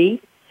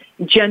disability,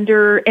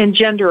 gender, and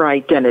gender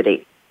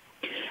identity.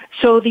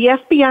 So the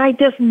FBI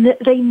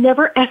they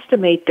never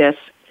estimate this,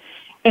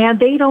 and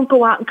they don't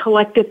go out and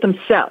collect it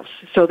themselves.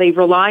 So they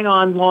rely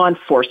on law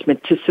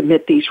enforcement to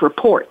submit these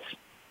reports.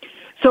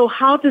 So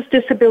how does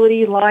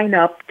disability line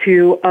up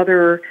to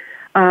other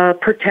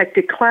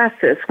protected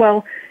classes?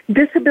 Well,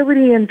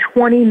 disability in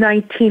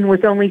 2019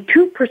 was only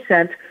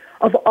 2%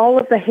 of all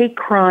of the hate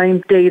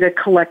crime data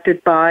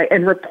collected by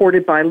and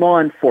reported by law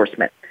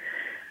enforcement.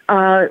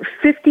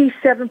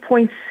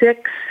 57.6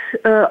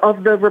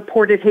 of the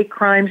reported hate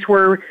crimes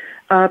were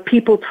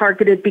people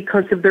targeted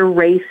because of their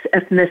race,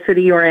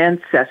 ethnicity, or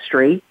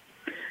ancestry.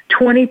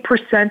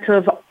 20%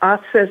 of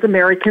us as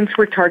Americans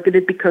were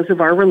targeted because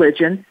of our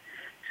religion.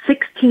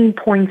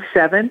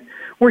 16.7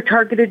 were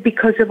targeted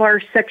because of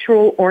our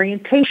sexual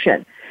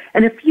orientation.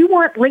 And if you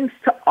want links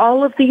to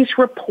all of these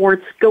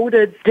reports, go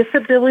to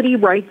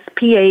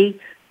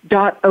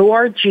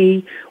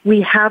disabilityrightspa.org.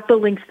 We have the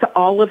links to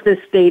all of this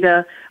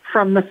data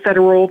from the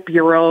Federal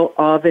Bureau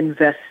of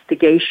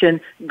Investigation.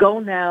 Go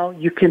now.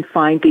 You can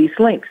find these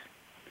links.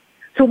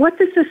 So what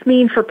does this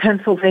mean for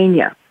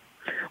Pennsylvania?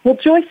 Well,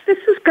 Joyce, this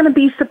is going to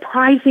be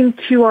surprising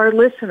to our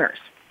listeners.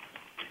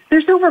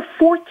 There's over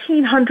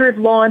 1,400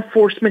 law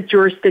enforcement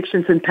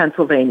jurisdictions in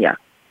Pennsylvania.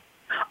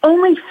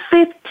 Only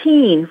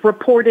 15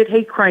 reported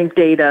hate crime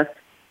data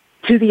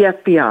to the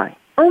FBI.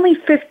 Only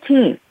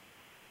 15.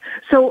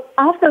 So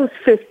of those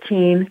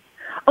 15,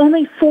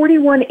 only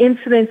 41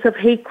 incidents of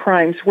hate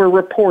crimes were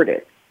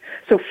reported.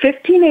 So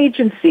 15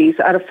 agencies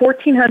out of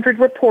 1,400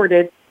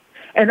 reported,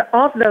 and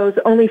of those,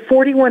 only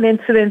 41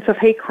 incidents of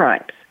hate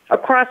crimes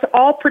across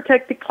all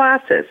protected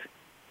classes.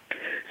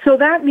 So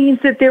that means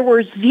that there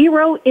were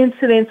 0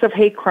 incidents of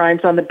hate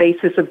crimes on the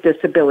basis of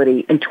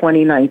disability in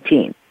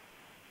 2019.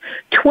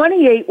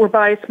 28 were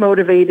bias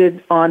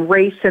motivated on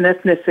race and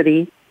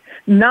ethnicity,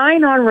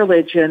 9 on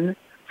religion,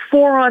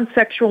 4 on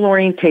sexual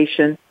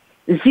orientation,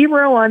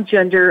 0 on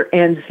gender,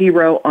 and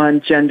 0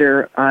 on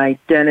gender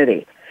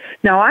identity.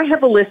 Now, I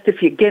have a list.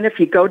 If you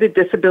go to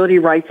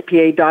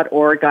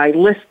disabilityrightspa.org, I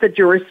list the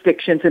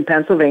jurisdictions in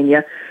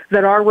Pennsylvania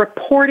that are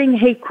reporting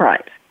hate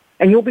crimes,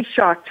 and you'll be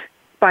shocked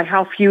by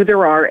how few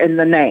there are in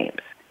the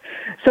names.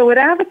 So at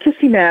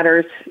Advocacy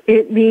Matters,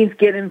 it means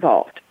get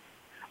involved.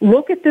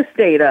 Look at this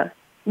data,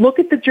 look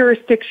at the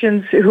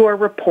jurisdictions who are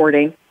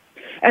reporting,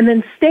 and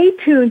then stay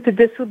tuned to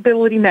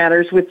Disability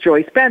Matters with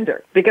Joyce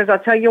Bender, because I'll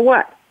tell you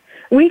what,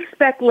 we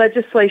expect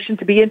legislation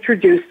to be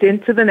introduced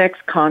into the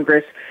next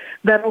Congress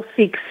that will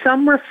seek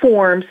some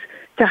reforms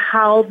to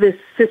how this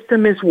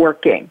system is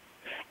working.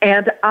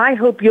 And I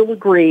hope you'll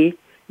agree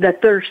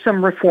that there's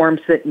some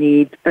reforms that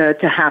need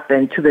to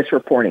happen to this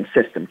reporting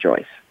system,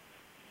 Joyce.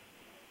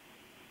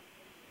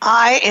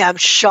 I am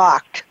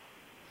shocked.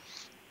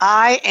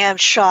 How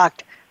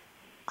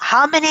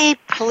many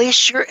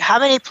police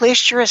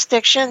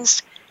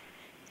jurisdictions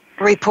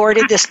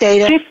reported this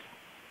data?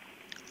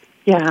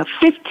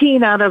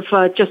 15 out of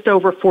just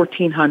over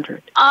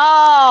 1,400.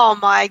 Oh,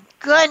 my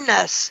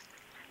goodness.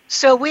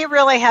 So we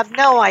really have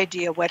no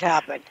idea what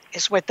happened,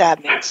 is what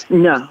that means.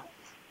 No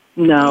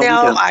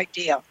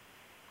idea.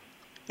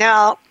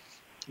 Now,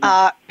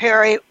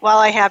 Perry, while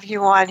I have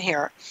you on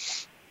here,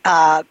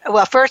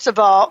 well, first of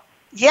all,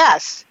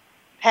 yes,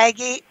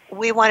 Peggy,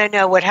 we want to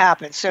know what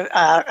happened. So,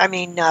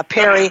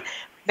 Perry,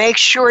 make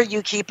sure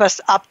you keep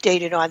us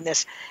updated on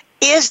this.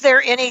 Is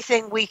there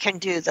anything we can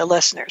do, the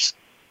listeners?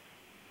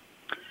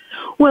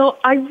 Well,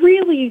 I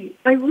really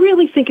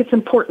think it's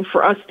important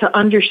for us to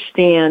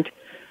understand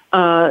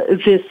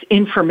this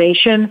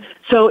information.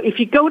 So if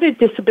you go to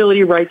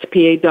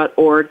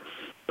disabilityrightspa.org,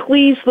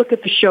 please look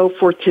at the show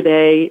for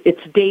today.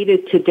 It's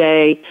dated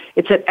today.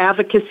 It's at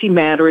Advocacy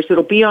Matters.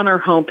 It'll be on our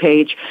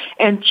homepage.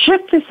 And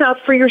check this out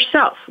for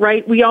yourself,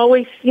 right? We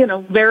always,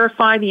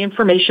 verify the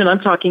information I'm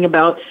talking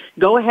about.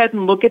 Go ahead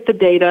and look at the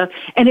data.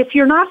 And if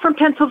you're not from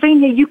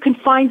Pennsylvania, you can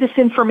find this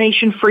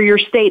information for your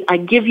state. I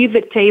give you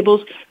the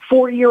tables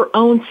for your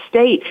own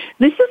state.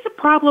 This is a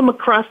problem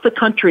across the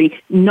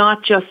country,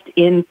 not just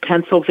in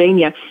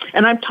Pennsylvania.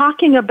 And I'm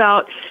talking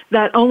about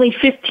that only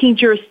 15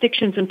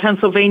 jurisdictions in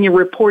Pennsylvania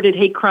reported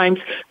hate crimes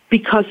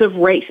because of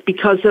race,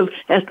 because of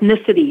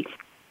ethnicity,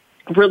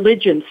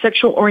 religion,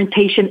 sexual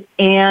orientation,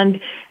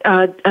 and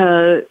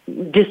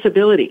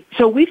disability.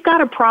 So we've got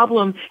a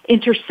problem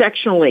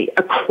intersectionally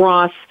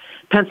across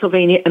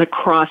Pennsylvania and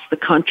across the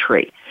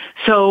country.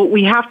 So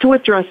we have to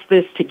address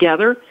this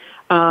together,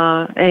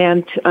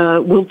 and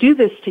we'll do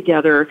this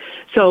together.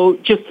 So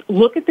just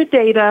look at the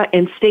data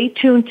and stay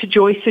tuned to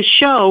Joyce's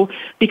show,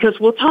 because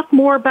we'll talk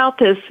more about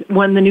this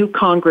when the new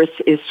Congress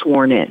is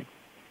sworn in.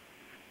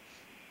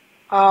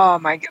 Oh,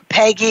 my God.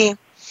 Peggy,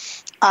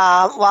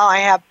 while I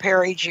have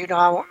Perry Jude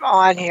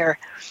on here,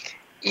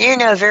 you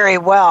know very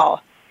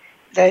well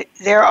that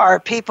there are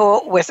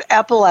people with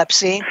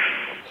epilepsy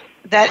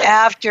that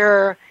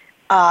after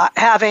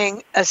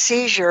having a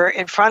seizure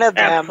in front of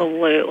them.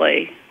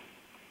 Absolutely.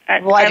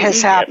 What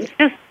has happened?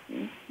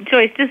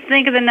 Joyce, just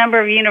think of the number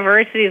of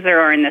universities there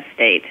are in the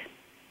state.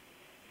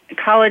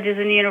 Colleges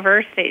and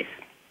universities.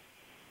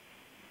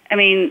 I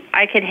mean,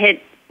 I could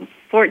hit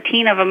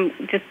 14 of them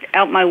just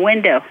out my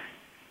window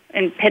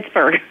in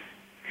Pittsburgh.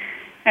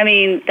 I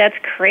mean, that's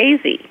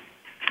crazy.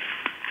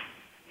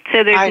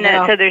 So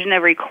there's no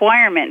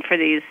requirement for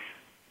these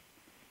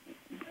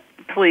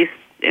police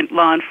and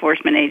law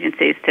enforcement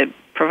agencies to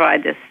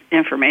provide this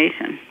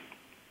information.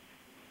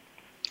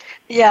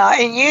 Yeah,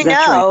 and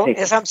right,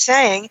 as I'm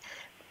saying,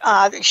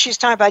 she's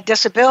talking about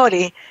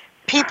disability.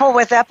 People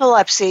with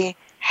epilepsy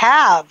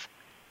have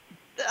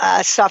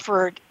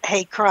suffered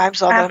hate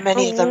crimes, although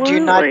Absolutely. Many of them do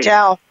not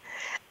tell.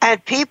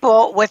 And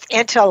people with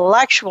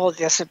intellectual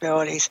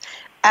disabilities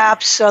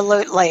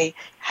absolutely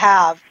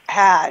have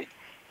had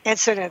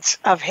incidents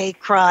of hate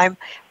crime.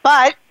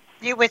 But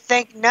you would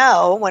think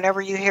no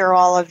whenever you hear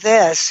all of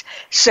this.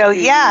 So,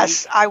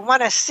 yes, I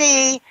want to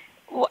see.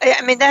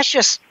 I mean, that's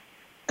just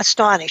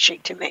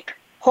astonishing to me.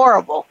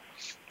 Horrible.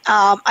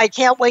 I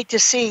can't wait to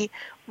see.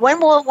 When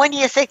do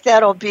you think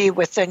that'll be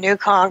with the new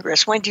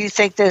Congress? When do you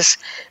think this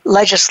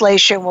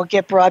legislation will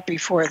get brought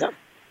before them?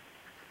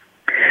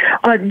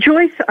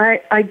 Joyce,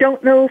 I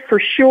don't know for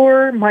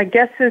sure. My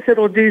guess is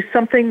it'll do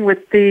something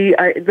with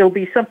there'll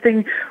be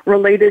something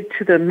related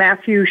to the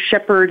Matthew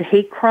Shepard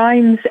Hate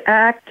Crimes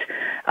Act,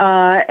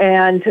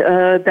 and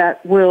that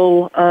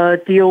will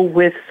deal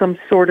with some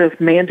sort of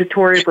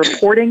mandatory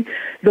reporting.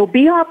 There'll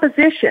be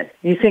opposition.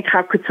 You think,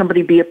 how could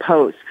somebody be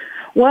opposed?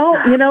 Well,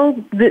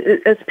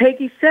 as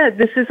Peggy said,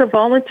 this is a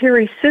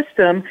voluntary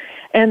system,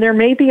 and there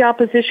may be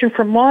opposition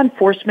from law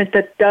enforcement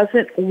that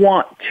doesn't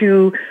want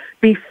to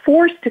be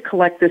forced to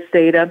collect this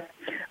data.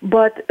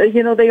 But,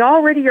 they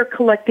already are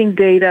collecting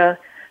data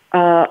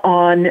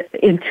on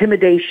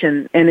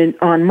intimidation and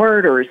on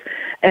murders,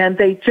 and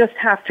they just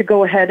have to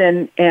go ahead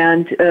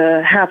and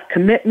have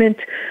commitment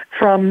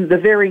from the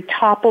very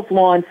top of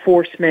law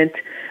enforcement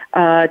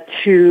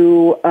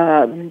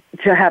to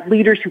have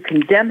leaders who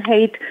condemn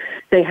hate.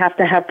 They have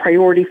to have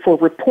priority for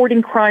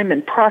reporting crime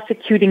and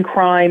prosecuting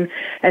crime.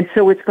 And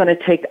so it's going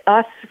to take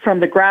us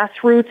from the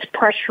grassroots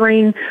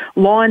pressuring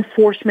law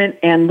enforcement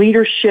and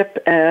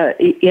leadership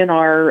in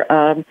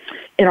our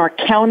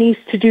counties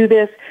to do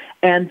this,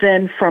 and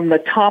then from the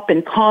top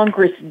in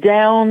Congress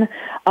down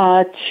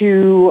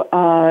to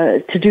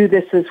do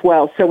this as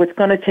well. So it's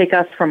going to take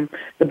us from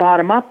the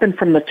bottom up and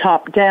from the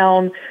top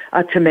down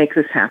to make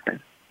this happen.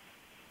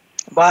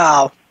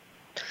 Wow.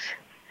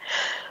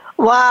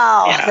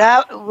 Yeah.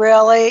 That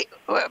really,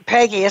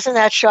 Peggy, isn't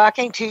that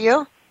shocking to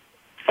you?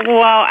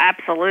 Well,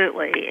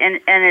 absolutely, and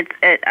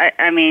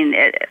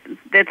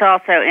it's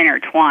also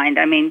intertwined.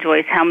 I mean,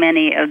 Joyce, how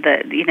many of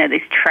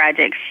these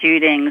tragic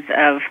shootings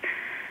of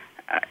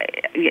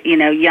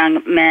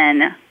young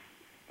men,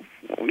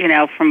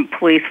 from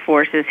police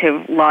forces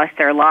who've lost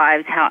their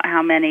lives?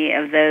 How many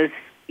of those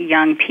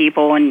young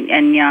people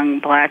and young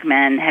black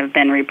men have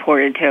been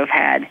reported to have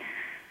had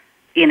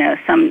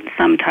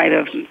some type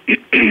of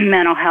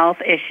mental health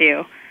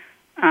issue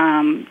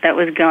that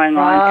was going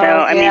on.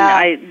 So,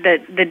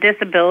 the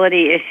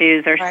disability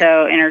issues are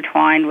so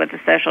intertwined with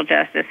the social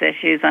justice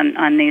issues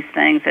on these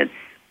things. It's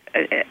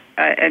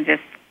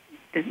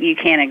you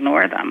can't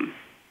ignore them.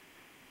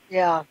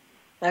 Yeah,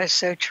 that is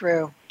so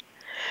true.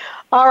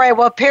 All right,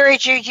 well, Perry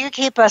Jude, you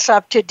keep us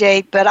up to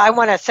date, but I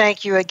want to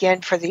thank you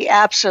again for the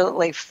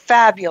absolutely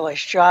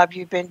fabulous job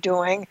you've been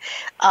doing.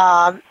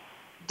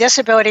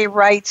 Disability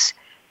Rights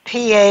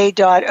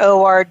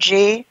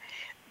PA.org.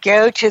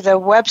 Go to the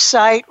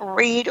website,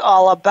 read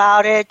all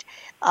about it.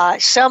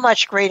 So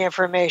much great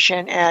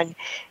information, and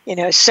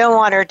so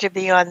honored to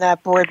be on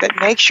that board. But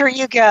make sure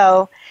you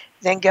go.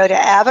 Then go to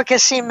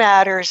Advocacy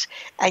Matters,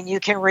 and you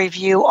can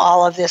review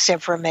all of this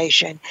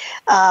information.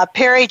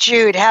 Perry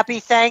Jude, happy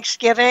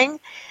Thanksgiving,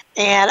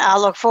 and I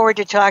look forward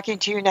to talking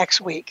to you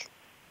next week.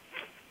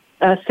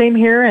 Same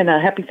here, and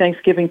happy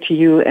Thanksgiving to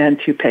you and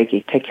to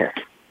Peggy. Take care.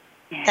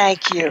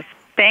 Thank you.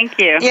 Thank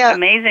you. Yeah.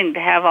 Amazing to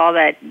have all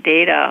that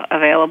data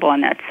available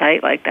on that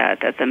site like that.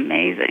 That's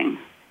amazing.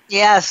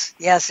 Yes,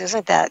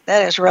 isn't that?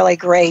 That is really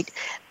great.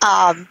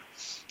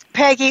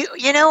 Peggy,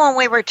 when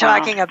we were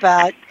talking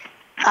about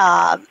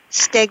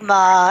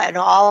stigma and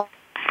all,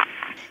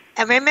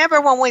 and remember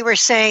when we were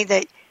saying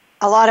that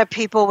a lot of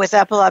people with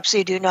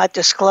epilepsy do not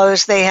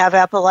disclose they have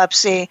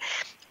epilepsy?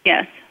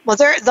 Yes. Well,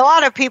 there are a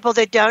lot of people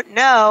that don't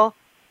know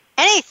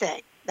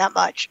anything that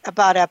much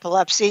about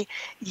epilepsy,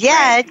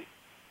 yet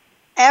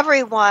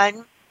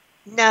everyone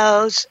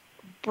knows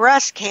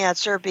breast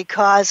cancer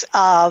because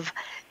of,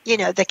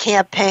 the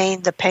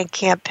campaign, the Pink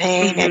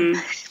campaign. And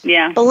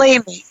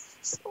believe me,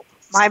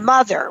 my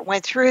mother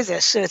went through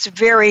this, so it's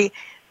very,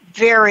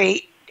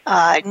 very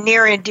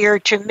near and dear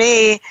to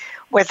me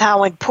with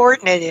how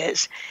important it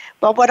is.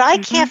 But what I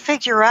can't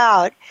figure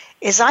out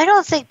is I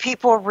don't think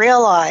people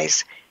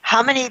realize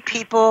how many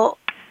people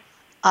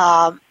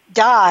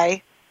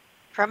die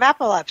from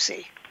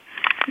epilepsy.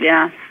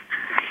 Yeah.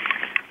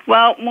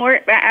 Well,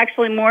 more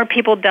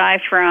people die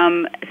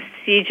from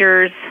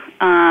seizures,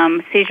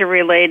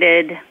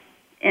 seizure-related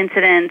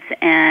incidents,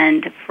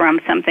 and from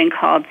something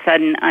called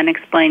sudden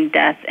unexplained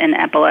death in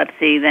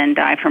epilepsy than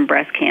die from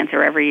breast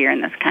cancer every year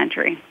in this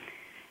country,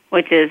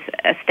 which is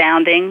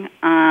astounding.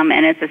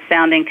 And it's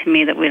astounding to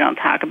me that we don't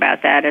talk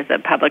about that as a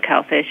public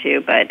health issue,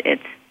 but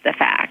it's the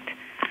fact.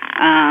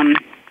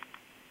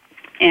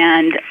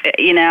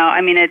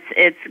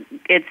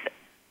 It's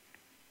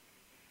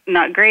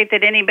not great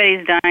that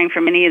anybody's dying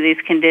from any of these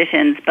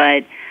conditions,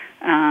 but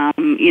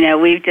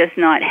we've just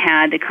not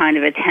had the kind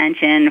of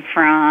attention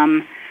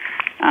from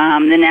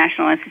the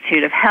National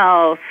Institute of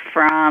Health,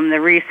 from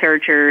the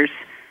researchers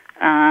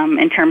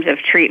in terms of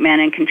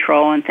treatment and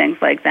control and things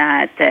like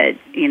that,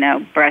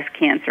 breast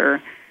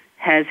cancer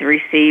has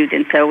received,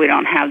 and so we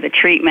don't have the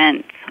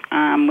treatment.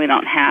 We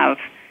don't have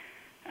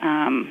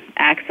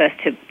access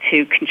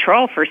to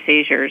control for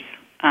seizures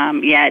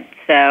yet.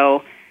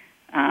 So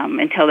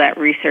until that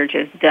research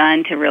is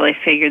done to really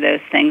figure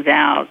those things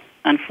out,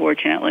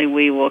 unfortunately,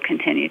 we will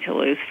continue to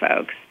lose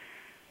folks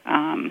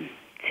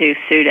to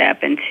SUDEP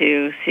and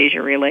to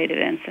seizure-related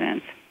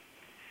incidents.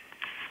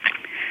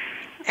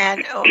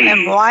 And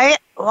why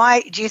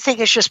do you think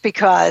it's just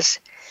because,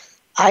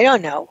 I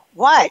don't know,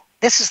 what?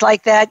 This is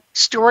like that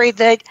story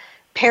that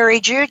Perry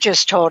Jew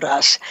just told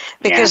us,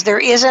 because there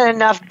isn't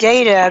enough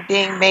data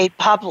being made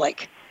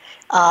public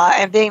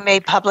and being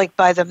made public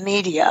by the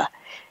media.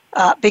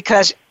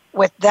 Because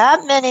with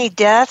that many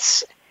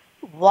deaths,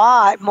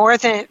 why, more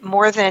than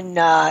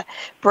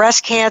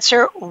breast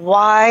cancer,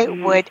 why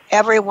would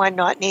everyone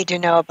not need to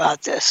know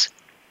about this?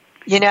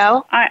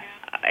 I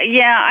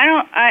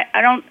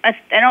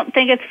don't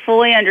think it's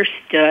fully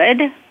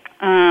understood.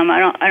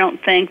 I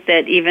don't think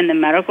that even the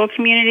medical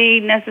community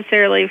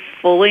necessarily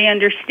fully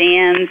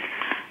understands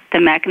the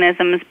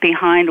mechanisms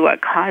behind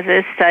what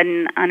causes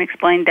sudden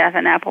unexplained death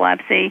in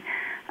epilepsy.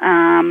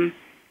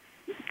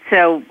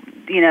 So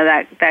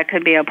that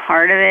could be a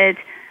part of it.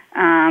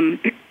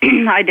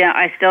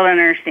 I still don't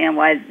understand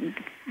why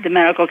the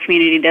medical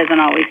community doesn't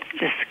always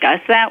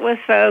discuss that with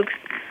folks.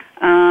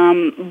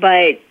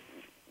 But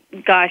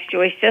gosh,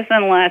 Joyce, just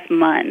in the last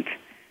month,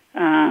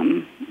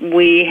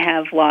 we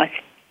have lost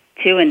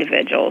 2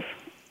 individuals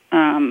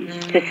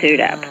to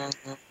SUDEP,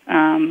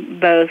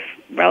 both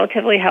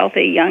relatively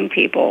healthy young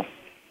people.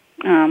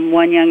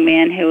 One young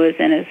man who was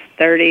in his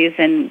 30s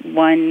and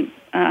one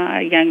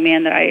young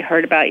man that I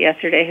heard about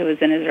yesterday who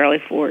was in his early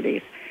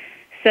 40s.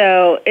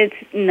 So it's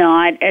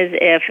not as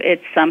if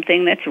it's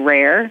something that's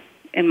rare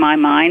in my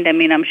mind. I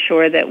mean, I'm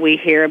sure that we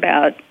hear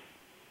about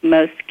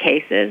most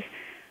cases,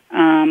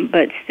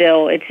 but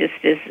still, it just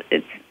is.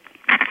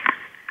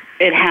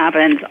 It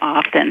happens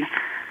often.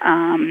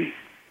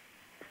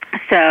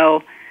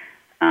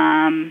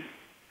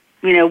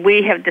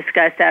 We have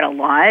discussed that a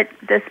lot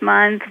this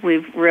month.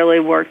 We've really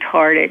worked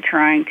hard at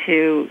trying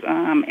to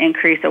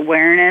increase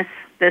awareness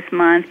this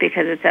month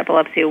because it's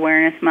Epilepsy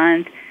Awareness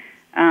Month,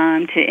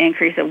 to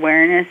increase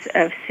awareness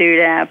of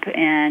SUDEP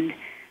and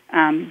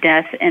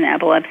death in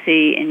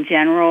epilepsy in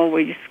general.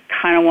 We just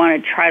kind of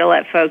want to try to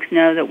let folks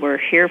know that we're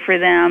here for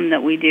them,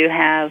 that we do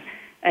have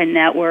a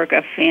network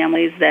of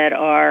families that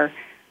are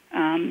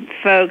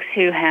folks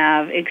who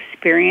have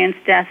experienced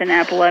death in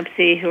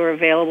epilepsy who are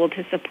available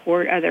to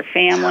support other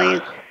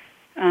families.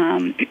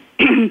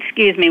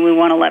 We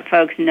want to let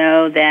folks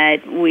know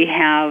that we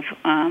have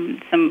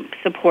some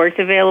supports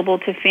available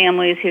to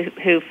families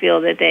who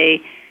feel that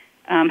they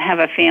have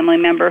a family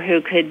member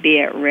who could be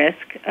at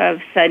risk of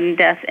sudden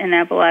death in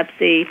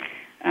epilepsy.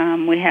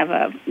 We have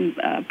a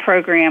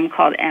program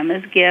called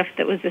Emma's Gift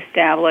that was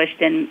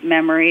established in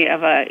memory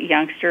of a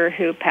youngster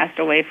who passed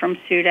away from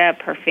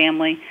SUDEP. Her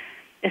family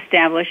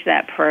established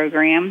that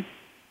program,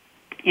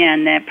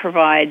 and that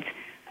provides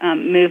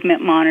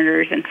movement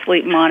monitors and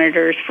sleep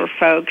monitors for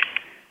folks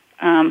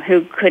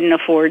who couldn't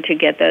afford to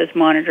get those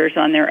monitors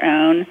on their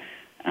own.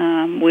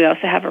 We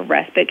also have a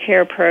respite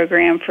care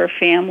program for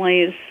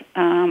families.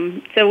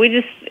 So we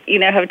just,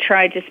 have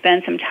tried to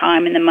spend some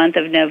time in the month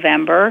of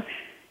November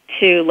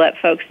to let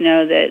folks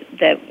know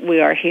that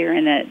we are here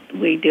and that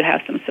we do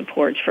have some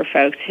supports for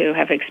folks who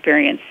have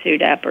experienced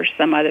SUDEP or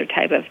some other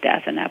type of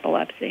death in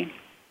epilepsy.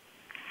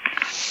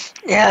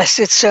 Yes,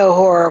 it's so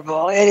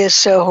horrible. It is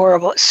so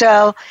horrible.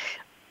 So,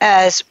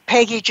 as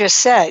Peggy just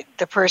said,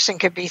 the person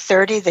could be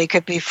 30, they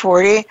could be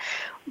 40,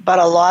 but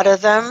a lot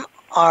of them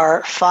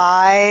are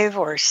 5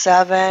 or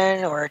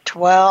 7 or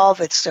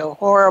 12. It's so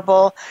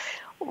horrible.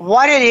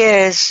 What it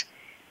is,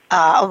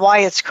 why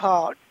it's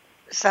called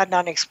sudden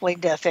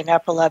unexplained death in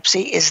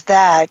epilepsy is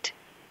that's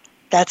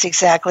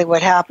exactly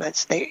what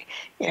happens. A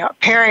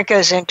parent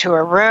goes into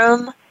a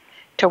room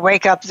to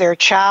wake up their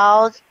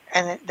child,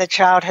 and the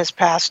child has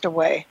passed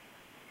away.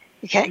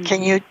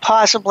 Can you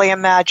possibly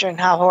imagine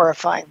how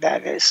horrifying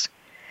that is?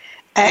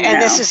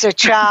 And this is a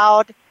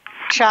child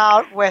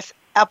with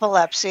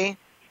epilepsy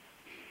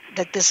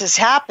that this has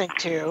happened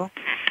to,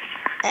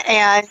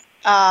 and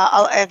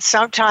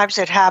sometimes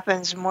it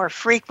happens more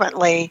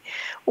frequently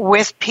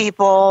with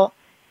people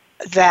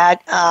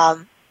that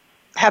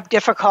have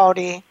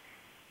difficulty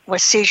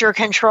with seizure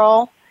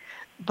control.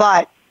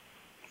 But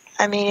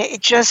I mean, it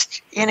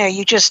just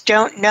you just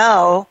don't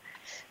know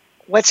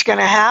what's going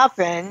to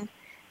happen.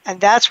 And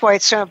that's why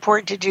it's so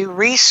important to do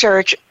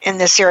research in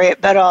this area,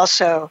 but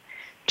also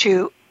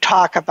to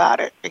talk about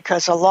it,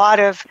 because a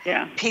lot of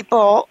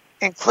people,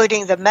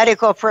 including the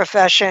medical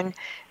profession,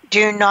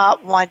 do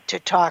not want to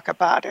talk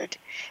about it.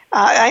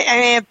 I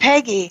mean,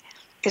 Peggy,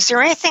 is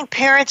there anything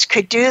parents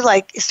could do?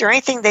 Is there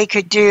anything they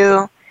could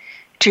do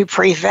to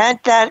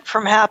prevent that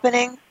from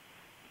happening?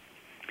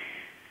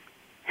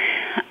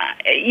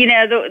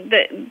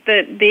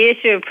 The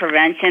issue of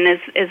prevention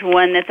is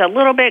one that's a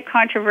little bit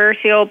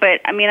controversial,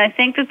 but I mean, I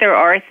think that there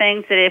are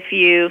things that if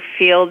you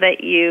feel that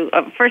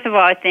first of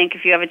all, I think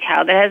if you have a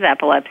child that has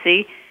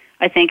epilepsy,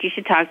 I think you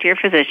should talk to your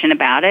physician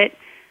about it,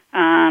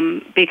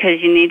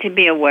 because you need to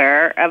be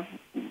aware of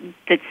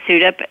that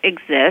SUDEP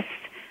exists.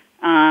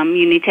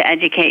 You need to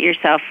educate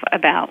yourself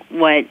about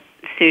what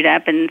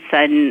SUDEP and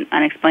sudden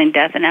unexplained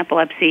death in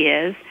epilepsy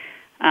is,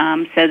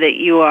 so that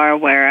you are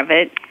aware of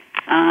it.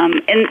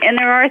 And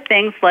there are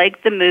things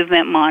like the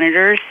movement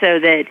monitors, so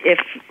that if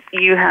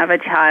you have a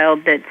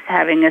child that's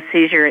having a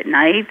seizure at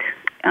night,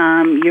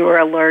 you are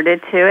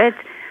alerted to it.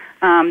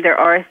 There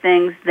are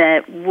things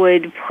that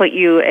would put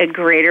you at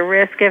greater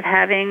risk of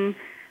having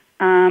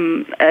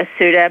a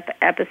SUDEP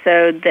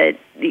episode. That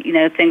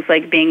things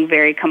like being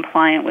very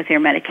compliant with your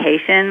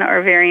medication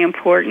are very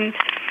important.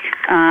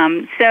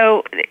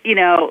 So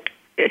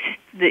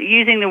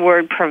using the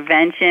word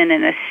prevention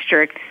in a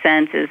strict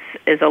sense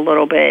is a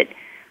little bit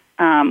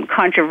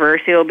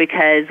controversial,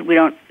 because we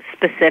don't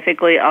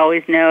specifically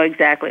always know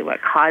exactly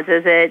what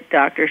causes it.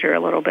 Doctors are a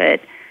little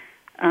bit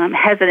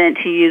hesitant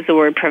to use the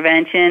word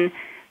prevention,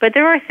 but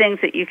there are things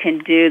that you can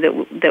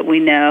do that we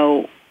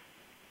know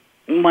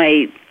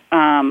might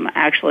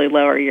actually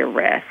lower your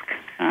risk.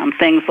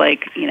 Things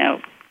like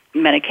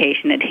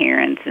medication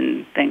adherence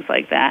and things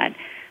like that.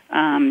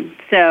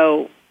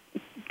 There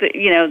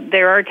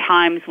are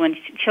times when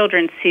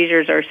children's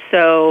seizures are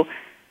so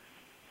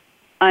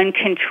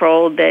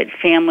uncontrolled that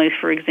families,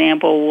 for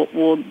example,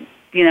 will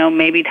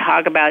maybe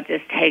talk about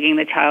just taking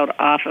the child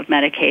off of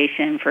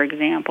medication, for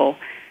example,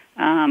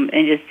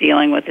 and just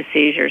dealing with the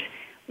seizures.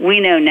 We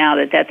know now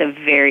that that's a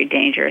very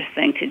dangerous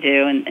thing to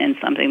do, and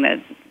something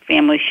that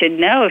families should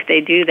know. If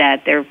they do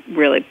that, they're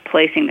really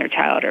placing their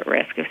child at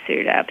risk of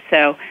SUDEP.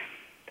 So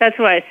that's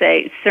why I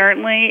say,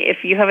 certainly,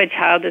 if you have a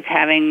child that's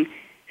having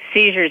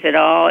seizures at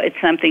all, it's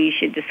something you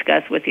should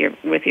discuss with your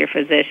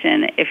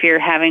physician. If your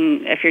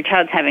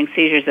child's having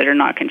seizures that are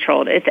not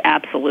controlled, it's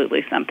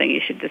absolutely something you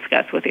should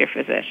discuss with your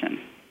physician.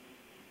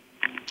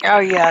 Oh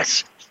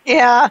yes,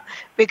 yeah,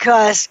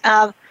 because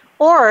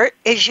or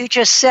as you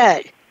just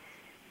said,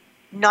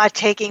 not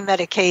taking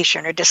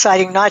medication or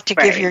deciding not to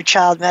give your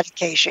child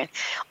medication.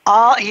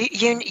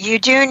 You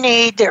do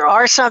need. There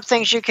are some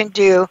things you can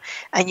do,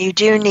 and you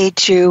do need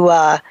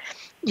to.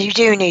 You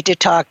do need to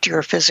talk to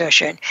your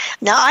physician.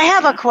 Now, I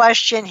have a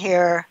question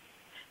here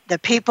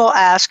that people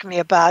ask me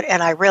about,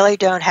 and I really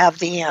don't have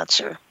the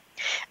answer.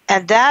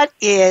 And that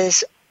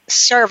is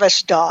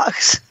service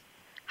dogs.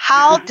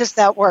 How does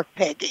that work,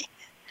 Peggy?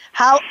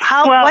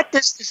 What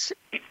does this...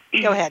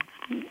 Go ahead.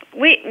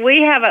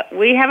 We have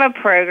a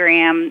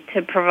program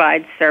to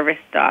provide service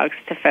dogs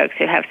to folks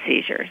who have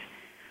seizures.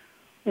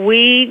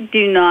 We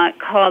do not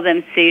call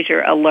them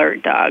seizure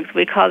alert dogs.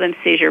 We call them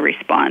seizure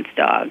response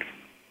dogs.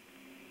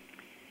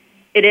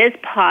 It is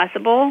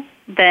possible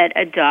that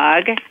a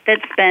dog that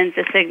spends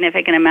a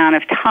significant amount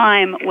of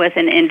time with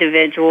an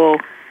individual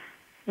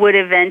would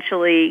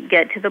eventually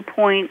get to the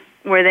point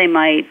where they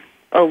might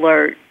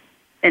alert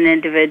an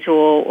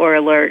individual or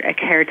alert a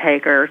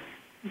caretaker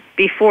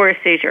before a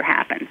seizure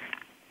happens.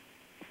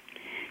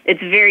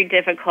 It's very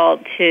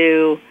difficult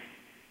to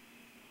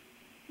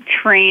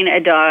train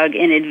a dog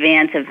in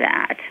advance of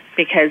that,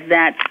 because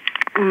that's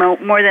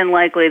more than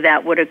likely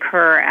that would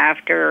occur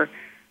after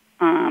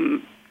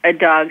a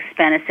dog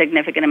spent a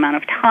significant amount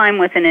of time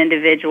with an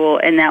individual,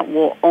 and that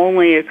will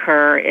only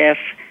occur if,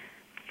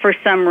 for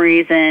some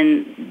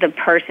reason, the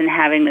person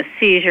having the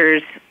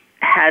seizures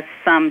has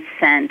some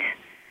scent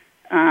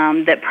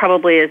that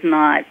probably is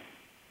not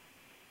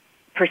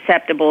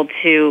perceptible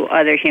to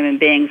other human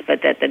beings,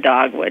 but that the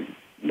dog would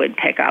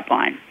pick up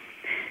on.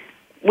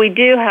 We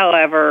do,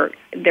 however,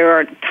 there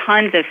are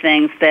tons of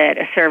things that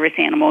a service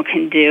animal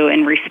can do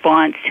in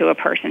response to a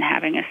person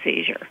having a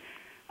seizure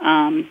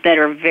that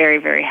are very,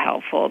 very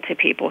helpful to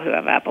people who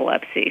have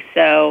epilepsy.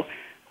 So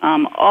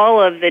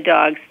all of the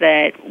dogs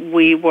that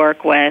we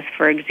work with,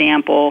 for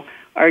example,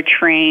 are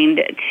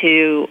trained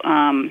to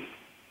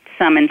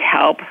summons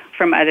help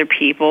from other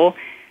people.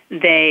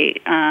 They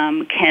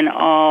can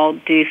all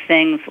do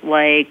things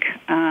like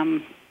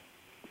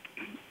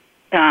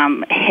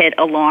hit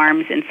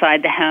alarms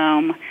inside the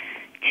home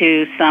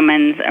to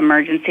summons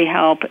emergency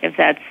help if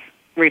that's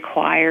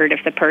required,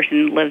 if the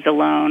person lives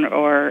alone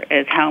or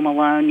is home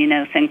alone,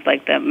 things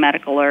like the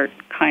medical alert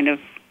kind of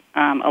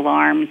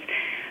alarms.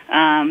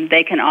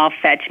 They can all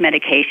fetch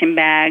medication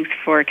bags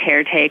for a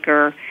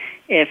caretaker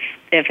if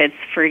it's,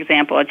 for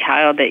example, a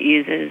child that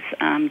uses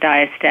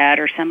Diastat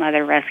or some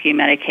other rescue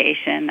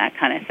medication, that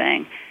kind of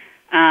thing.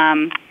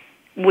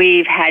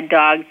 We've had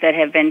dogs that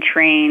have been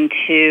trained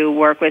to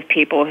work with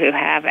people who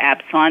have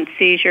absence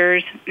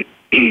seizures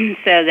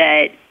so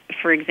that,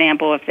 for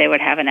example, if they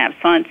would have an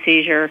absence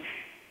seizure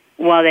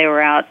while they were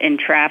out in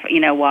traffic,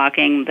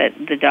 walking, that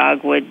the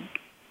dog would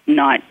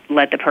not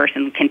let the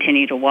person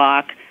continue to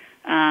walk.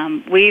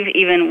 We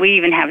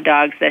even have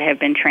dogs that have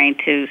been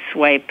trained to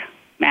swipe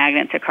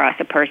magnets across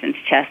a person's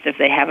chest if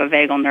they have a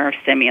vagal nerve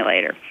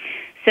stimulator.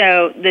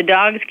 So the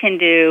dogs can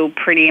do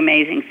pretty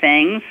amazing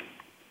things.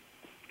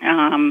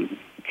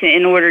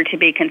 In order to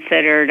be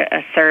considered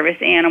a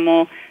service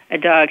animal, a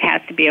dog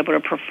has to be able to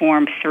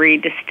perform 3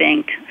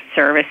 distinct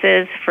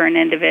services for an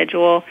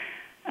individual.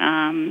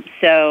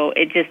 So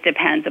it just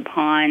depends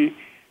upon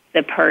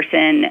the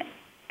person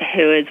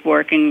who is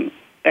working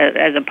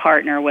as a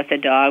partner with a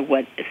dog,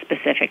 what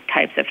specific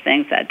types of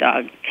things that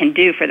dog can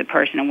do for the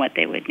person and what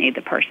they would need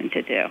the person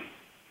to do.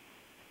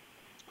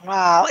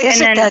 Wow.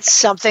 Isn't that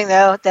something,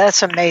 though?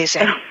 That's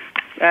amazing.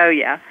 Oh,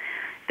 yeah.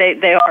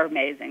 They are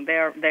amazing. They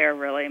are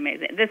really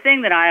amazing. The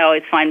thing that I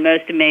always find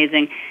most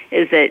amazing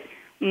is that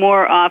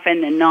more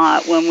often than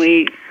not, when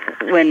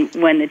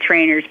the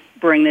trainers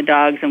bring the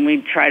dogs and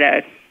we try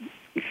to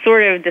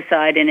sort of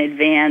decide in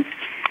advance,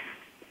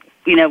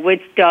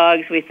 which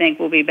dogs we think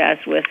will be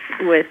best with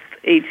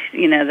each,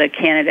 the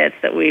candidates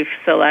that we've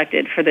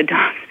selected for the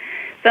dogs.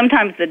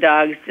 Sometimes the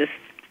dogs just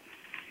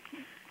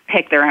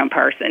pick their own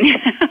person,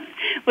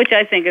 which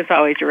I think is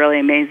always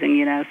really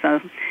amazing, So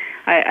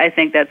I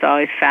think that's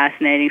always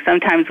fascinating.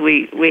 Sometimes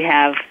we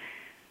have,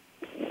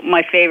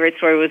 my favorite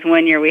story was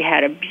one year we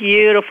had a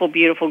beautiful,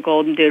 beautiful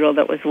golden doodle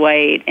that was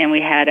white, and we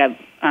had a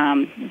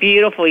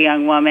beautiful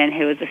young woman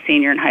who was a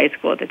senior in high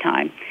school at the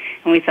time.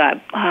 And we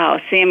thought, wow,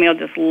 Samuel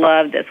just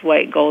loved this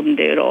white golden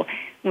doodle.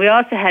 We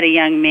also had a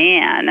young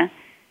man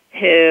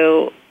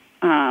who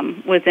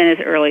was in his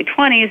early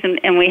 20s,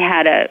 and we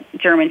had a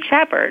German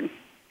Shepherd.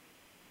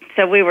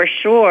 So we were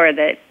sure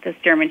that this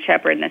German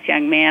Shepherd and this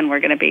young man were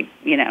going to be,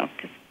 just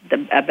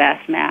a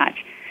best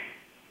match.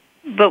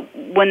 But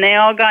when they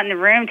all got in the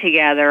room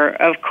together,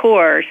 of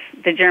course,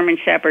 the German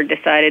Shepherd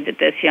decided that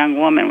this young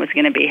woman was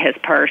going to be his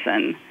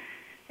person,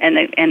 and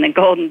the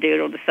golden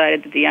doodle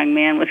decided that the young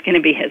man was going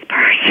to be his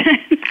person.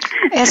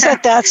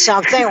 Isn't that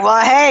something?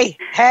 Well, hey,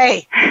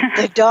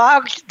 the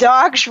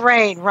dogs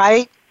reign,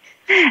 right?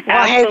 Well,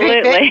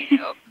 absolutely. Hey,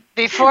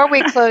 before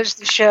we close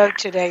the show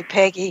today,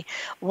 Peggy,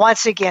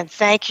 once again,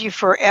 thank you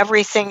for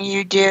everything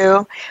you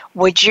do.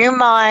 Would you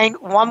mind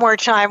one more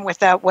time with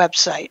that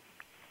website?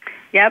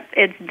 Yep,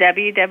 it's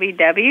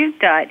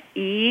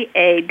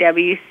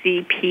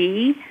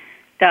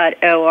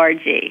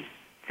www.eawcp.org.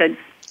 So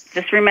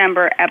just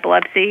remember,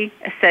 Epilepsy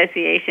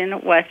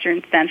Association,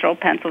 Western Central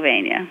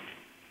Pennsylvania.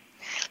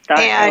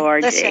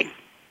 .org. Listen,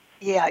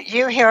 yeah,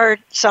 you heard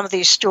some of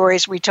these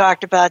stories we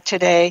talked about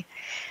today.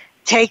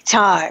 Take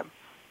time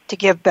to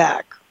give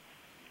back.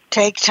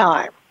 Take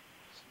time.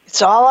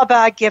 It's all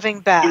about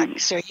giving back.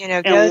 So,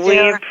 go there. We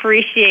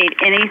appreciate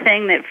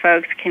anything that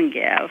folks can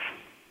give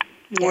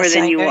more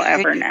than you will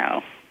ever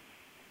know.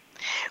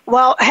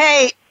 Well,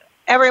 hey,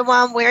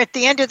 everyone, we're at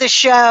the end of the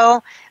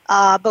show,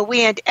 but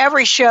we end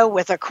every show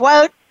with a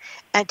quote,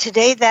 and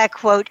today that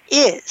quote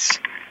is,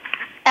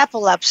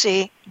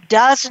 "Epilepsy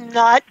does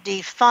not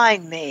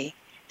define me,"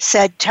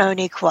 said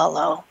Tony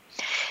Coelho.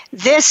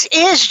 This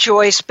is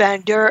Joyce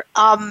Bender,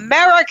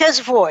 America's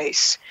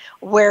Voice,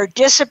 where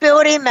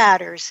disability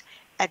matters,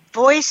 at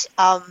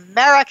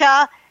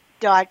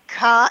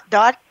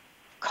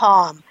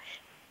voiceamerica.com.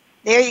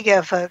 There you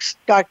go, folks,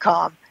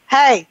 .com.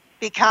 Hey,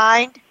 be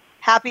kind.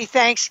 Happy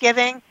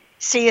Thanksgiving.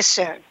 See you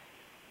soon.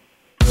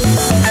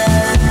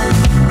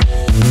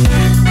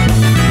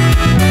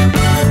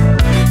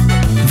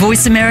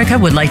 Voice America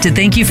would like to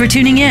thank you for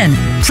tuning in.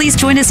 Please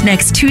join us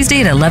next Tuesday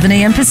at 11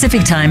 a.m.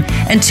 Pacific Time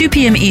and 2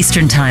 p.m.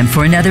 Eastern Time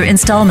for another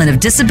installment of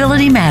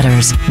Disability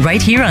Matters,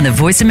 right here on the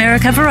Voice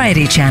America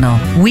Variety Channel.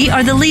 We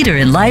are the leader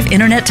in live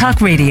Internet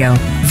talk radio.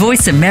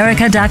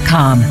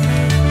 VoiceAmerica.com.